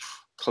went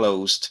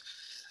closed.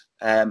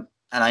 And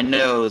I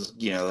know,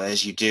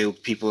 as you do,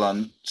 people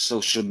on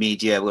social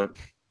media were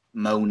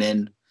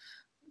moaning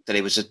that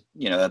it was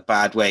a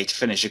bad way to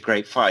finish a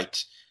great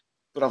fight.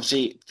 But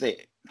obviously,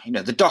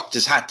 the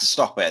doctors had to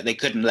stop it. They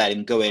couldn't let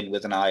him go in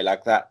with an eye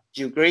like that.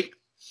 Do you agree?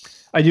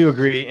 I do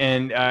agree.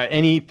 And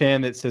any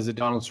fan that says that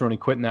Donald Cerrone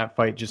quit in that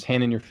fight, just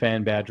hand in your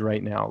fan badge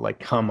right now. Like,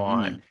 come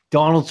on.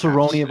 Donald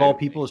Cerrone, absolutely, of all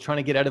people, is trying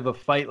to get out of a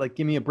fight. Like,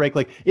 give me a break.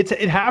 Like, it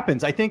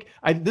happens.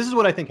 This is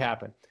what I think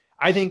happened.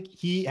 I think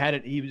he had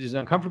it. He was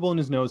uncomfortable in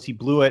his nose. He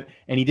blew it,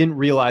 and he didn't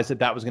realize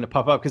that was going to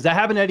puff up, because that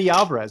happened to Eddie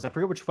Alvarez. I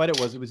forget which fight it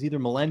was. It was either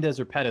Melendez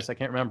or Pettis. I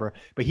can't remember.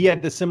 But he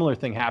had this similar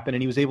thing happen,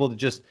 and he was able to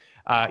just,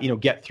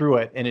 get through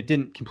it, and it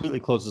didn't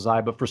completely close his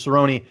eye. But for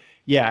Cerrone,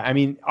 yeah, I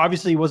mean,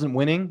 obviously he wasn't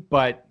winning,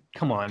 but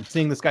come on,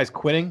 seeing this guy's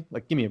quitting,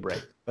 like, give me a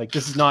break. Like,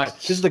 this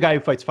is the guy who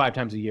fights 5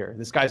 times a year.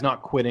 This guy's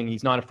not quitting.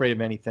 He's not afraid of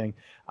anything.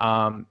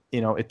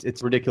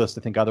 It's ridiculous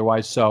to think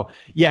otherwise. So,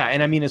 yeah,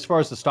 and I mean, as far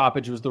as the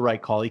stoppage, it was the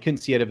right call. He couldn't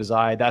see out of his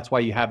eye. That's why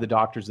you have the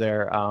doctors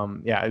there.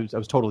 I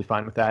was totally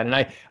fine with that. And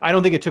I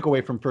don't think it took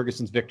away from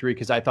Ferguson's victory,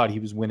 because I thought he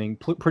was winning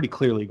pretty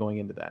clearly going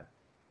into that.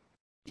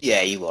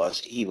 Yeah, he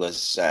was.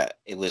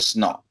 It was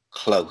not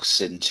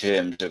close in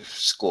terms of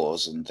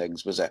scores and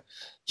things, was it?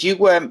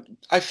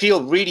 I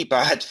feel really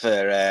bad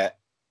for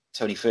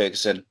Tony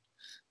Ferguson,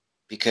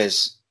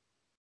 because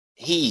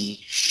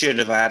he should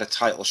have had a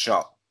title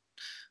shot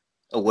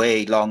a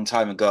way long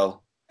time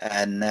ago.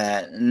 And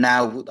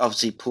now,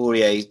 obviously,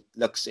 Poirier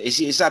looks...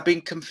 Is that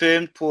been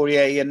confirmed,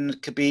 Poirier and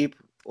Khabib?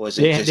 Or is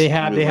it they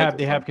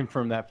have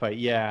confirmed that fight,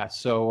 yeah.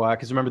 So,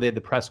 because remember, they had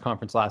the press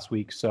conference last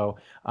week. So,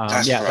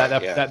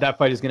 that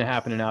fight is going to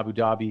happen in Abu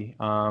Dhabi.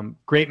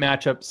 Great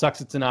matchup. Sucks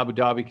it's in Abu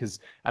Dhabi, because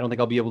I don't think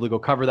I'll be able to go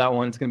cover that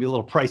one. It's going to be a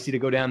little pricey to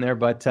go down there.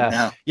 But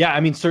yeah, I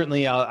mean,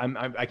 certainly,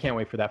 I can't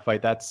wait for that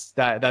fight. That's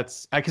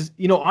because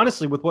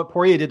honestly, with what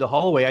Poirier did to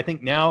Holloway, I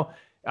think now.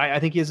 I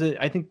think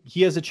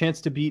he has a chance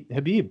to beat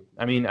Khabib.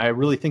 I mean, I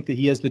really think that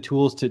he has the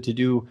tools to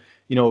do,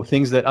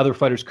 things that other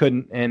fighters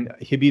couldn't. And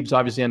Khabib's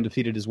obviously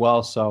undefeated as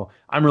well. So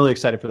I'm really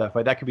excited for that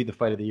fight. That could be the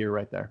fight of the year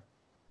right there.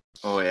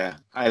 Oh yeah,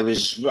 I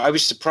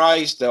was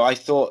surprised though. I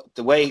thought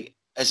the way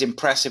as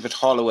impressive as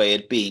Holloway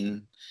had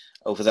been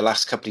over the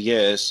last couple of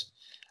years,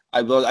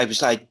 I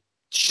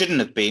shouldn't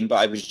have been, but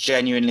I was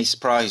genuinely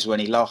surprised when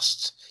he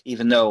lost.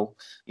 Even though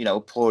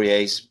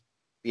Poirier's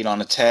been on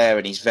a tear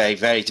and he's very,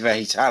 very,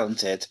 very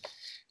talented.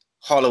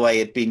 Holloway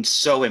had been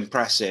so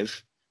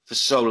impressive for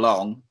so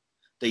long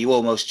that you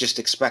almost just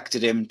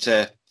expected him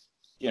to,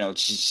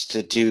 just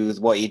to do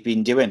what he'd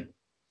been doing.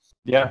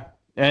 Yeah,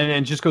 and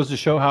it just goes to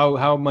show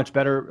how much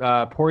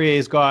better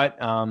Poirier's got.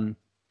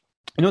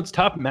 It's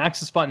tough. Max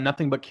has fought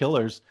nothing but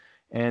killers.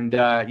 And,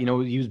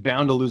 he was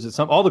bound to lose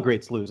at all the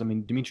greats lose. I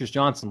mean, Demetrius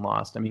Johnson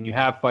lost. I mean, you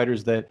have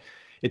fighters that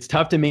it's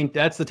tough to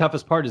that's the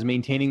toughest part, is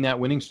maintaining that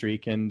winning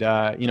streak. And,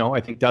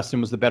 I think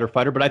Dustin was the better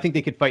fighter, but I think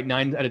they could fight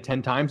 9 out of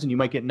 10 times and you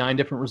might get 9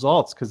 different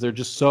results, because they're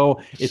just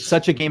it's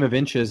such a game of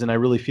inches. And I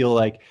really feel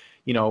like,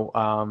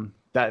 Holloway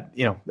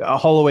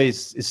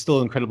is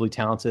still incredibly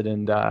talented.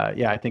 And,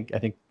 I think,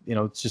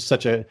 it's just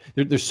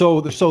they're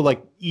so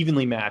like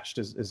evenly matched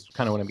is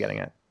kind of what I'm getting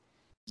at.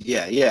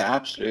 Yeah,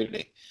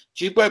 absolutely.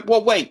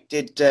 What weight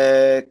did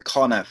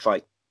Conor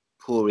fight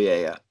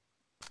Poirier at?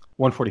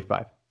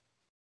 145.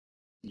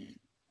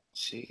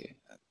 See,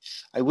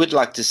 I would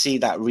like to see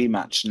that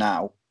rematch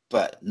now,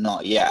 but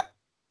not yet,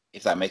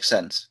 if that makes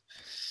sense.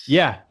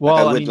 Yeah, well,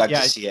 I would like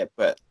to see it,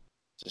 but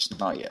just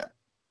not yet.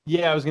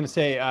 Yeah, I was going to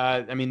say,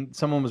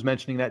 someone was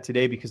mentioning that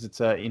today because it's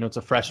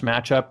a fresh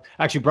matchup.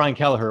 Actually, Brian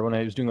Kelleher, when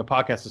I was doing a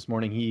podcast this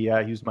morning, he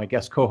was my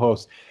guest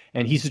co-host,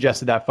 and he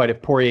suggested that fight,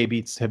 if Poirier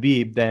beats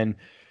Khabib, then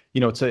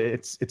it's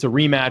a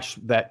rematch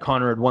that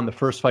Conor had won the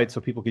first fight,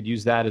 so people could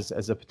use that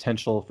as a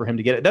potential for him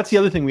to get it. That's the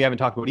other thing we haven't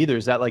talked about either,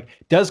 is that, like,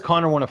 does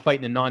Conor want to fight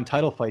in a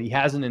non-title fight? He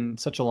hasn't in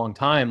such a long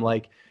time.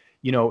 Like,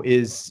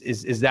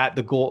 is that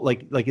the goal?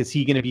 Like is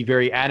he going to be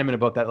very adamant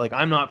about that? Like,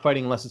 I'm not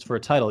fighting unless it's for a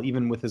title,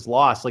 even with his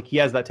loss. Like, he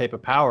has that type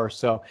of power.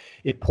 So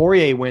if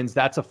Poirier wins,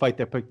 that's a fight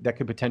that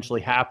could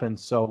potentially happen.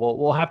 So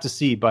we'll have to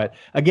see. But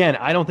again,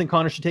 I don't think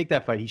Conor should take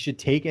that fight. He should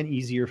take an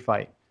easier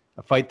fight.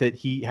 A fight that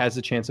he has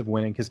a chance of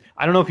winning, because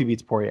I don't know if he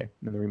beats Poirier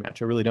in the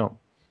rematch. I really don't.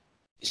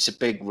 It's a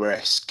big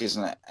risk,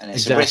 isn't it? And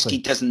it's a risk he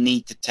doesn't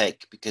need to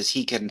take, because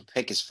he can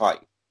pick his fight,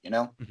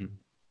 Mm-hmm.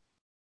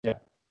 Yeah.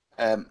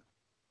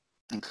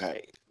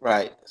 Okay.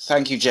 Right.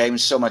 Thank you,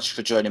 James, so much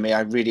for joining me.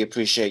 I really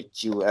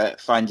appreciate you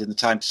finding the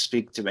time to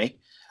speak to me.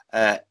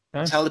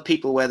 Tell the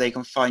people where they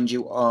can find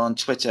you on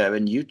Twitter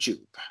and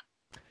YouTube.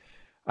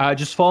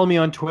 Just follow me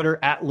on Twitter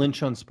at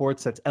Lynch on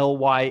Sports. That's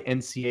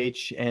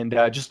LYNCH, and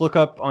just look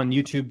up on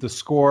YouTube The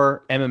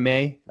Score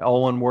MMA,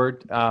 all one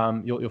word.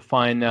 You'll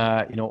find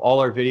all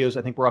our videos.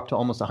 I think we're up to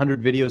almost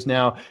 100 videos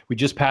now. We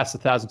just passed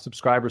 1,000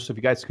 subscribers, so if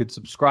you guys could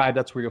subscribe,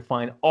 that's where you'll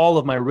find all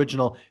of my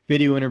original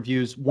video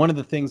interviews. One of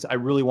the things I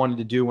really wanted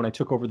to do when I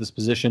took over this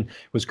position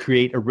was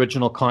create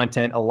original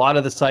content. A lot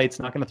of the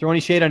sites, not going to throw any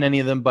shade on any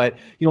of them, but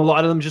a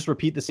lot of them just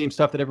repeat the same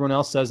stuff that everyone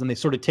else says, and they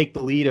sort of take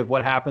the lead of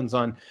what happens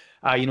on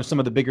some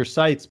of the bigger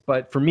sites.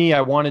 But for me,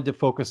 I wanted to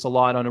focus a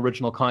lot on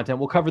original content.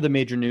 We'll cover the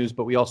major news,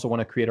 but we also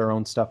want to create our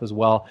own stuff as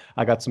well.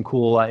 I got some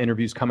cool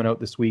interviews coming out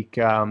this week.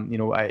 Like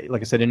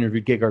I said,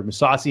 interviewed Gegard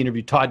Mousasi,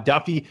 interviewed Todd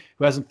Duffy,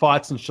 who hasn't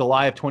fought since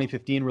July of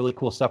 2015. Really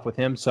cool stuff with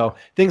him. So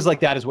things like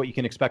that is what you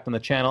can expect on the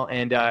channel.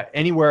 And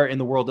anywhere in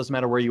the world, doesn't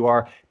matter where you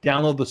are,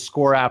 download the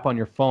Score app on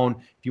your phone.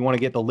 If you want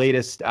to get the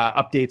latest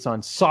updates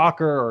on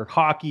soccer or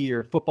hockey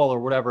or football or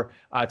whatever,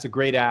 it's a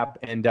great app,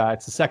 and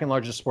it's the second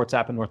largest sports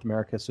app in North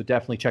America. So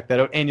definitely check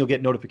that out, and you'll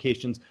get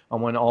notifications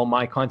on when all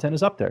my content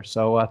is up there.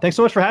 So thanks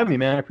so much for having me,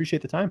 man. I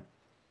appreciate the time.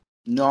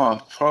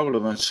 No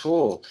problem at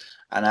all.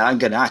 And I am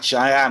going to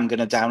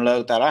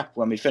download that app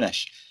when we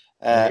finish.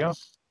 There you go.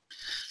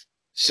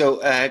 So,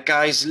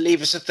 guys,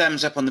 leave us a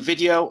thumbs up on the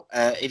video.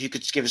 If you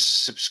could give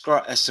us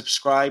a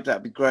subscribe,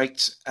 that'd be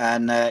great.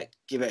 And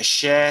give it a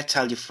share.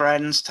 Tell your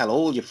friends, tell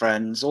all your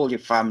friends, all your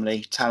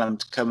family. Tell them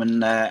to come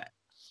and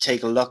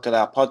take a look at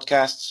our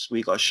podcasts.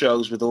 We got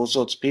shows with all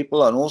sorts of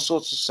people on all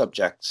sorts of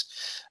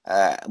subjects.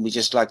 And we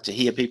just like to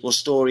hear people's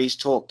stories,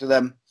 talk to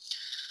them.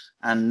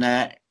 And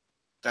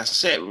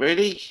that's it,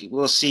 really.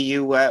 We'll see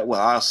you.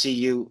 I'll see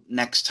you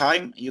next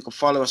time. You can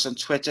follow us on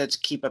Twitter to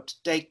keep up to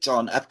date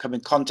on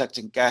upcoming content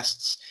and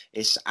guests.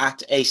 It's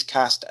at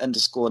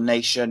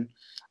ACEcast_nation,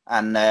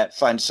 and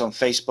find us on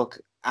Facebook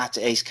at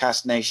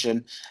ACEcast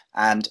Nation.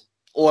 And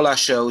all our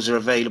shows are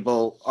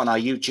available on our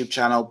YouTube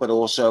channel, but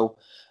also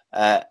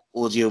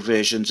audio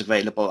versions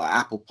available at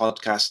Apple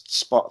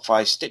Podcasts,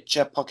 Spotify,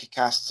 Stitcher, Pocket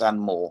Casts,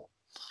 and more.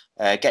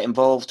 Get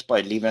involved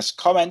by leaving us a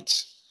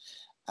comment.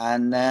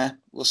 And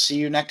we'll see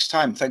you next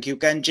time. Thank you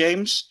again,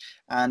 James.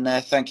 And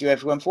thank you,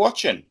 everyone, for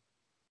watching.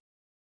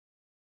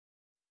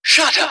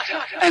 Shut up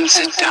and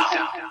sit down.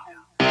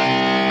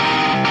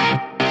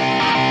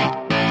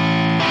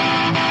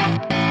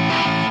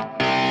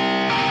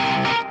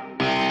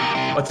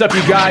 What's up,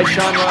 you guys?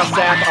 Sean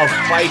Rossap of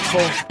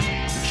Fightful.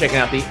 Checking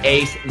out the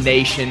Ace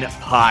Nation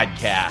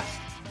podcast.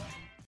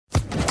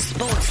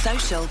 Sports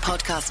Social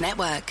Podcast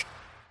Network.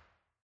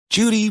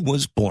 Judy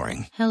was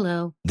boring.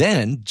 Hello.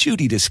 Then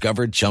Judy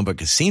discovered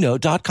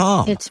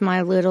ChumbaCasino.com. It's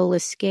my little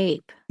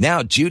escape.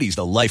 Now Judy's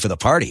the life of the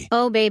party.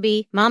 Oh,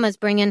 baby, mama's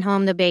bringing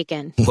home the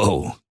bacon.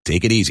 Whoa,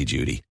 take it easy,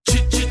 Judy.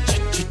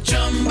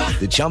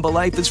 The Chumba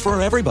life is for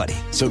everybody.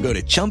 So go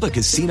to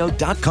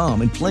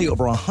ChumbaCasino.com and play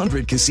over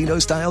 100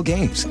 casino-style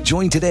games.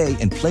 Join today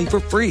and play for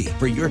free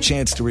for your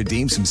chance to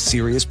redeem some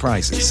serious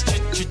prizes.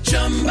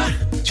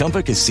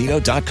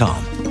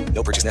 ChumbaCasino.com.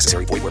 No purchase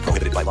necessary. Void where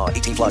prohibited by law.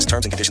 18+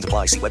 terms and conditions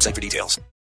apply. See website for details.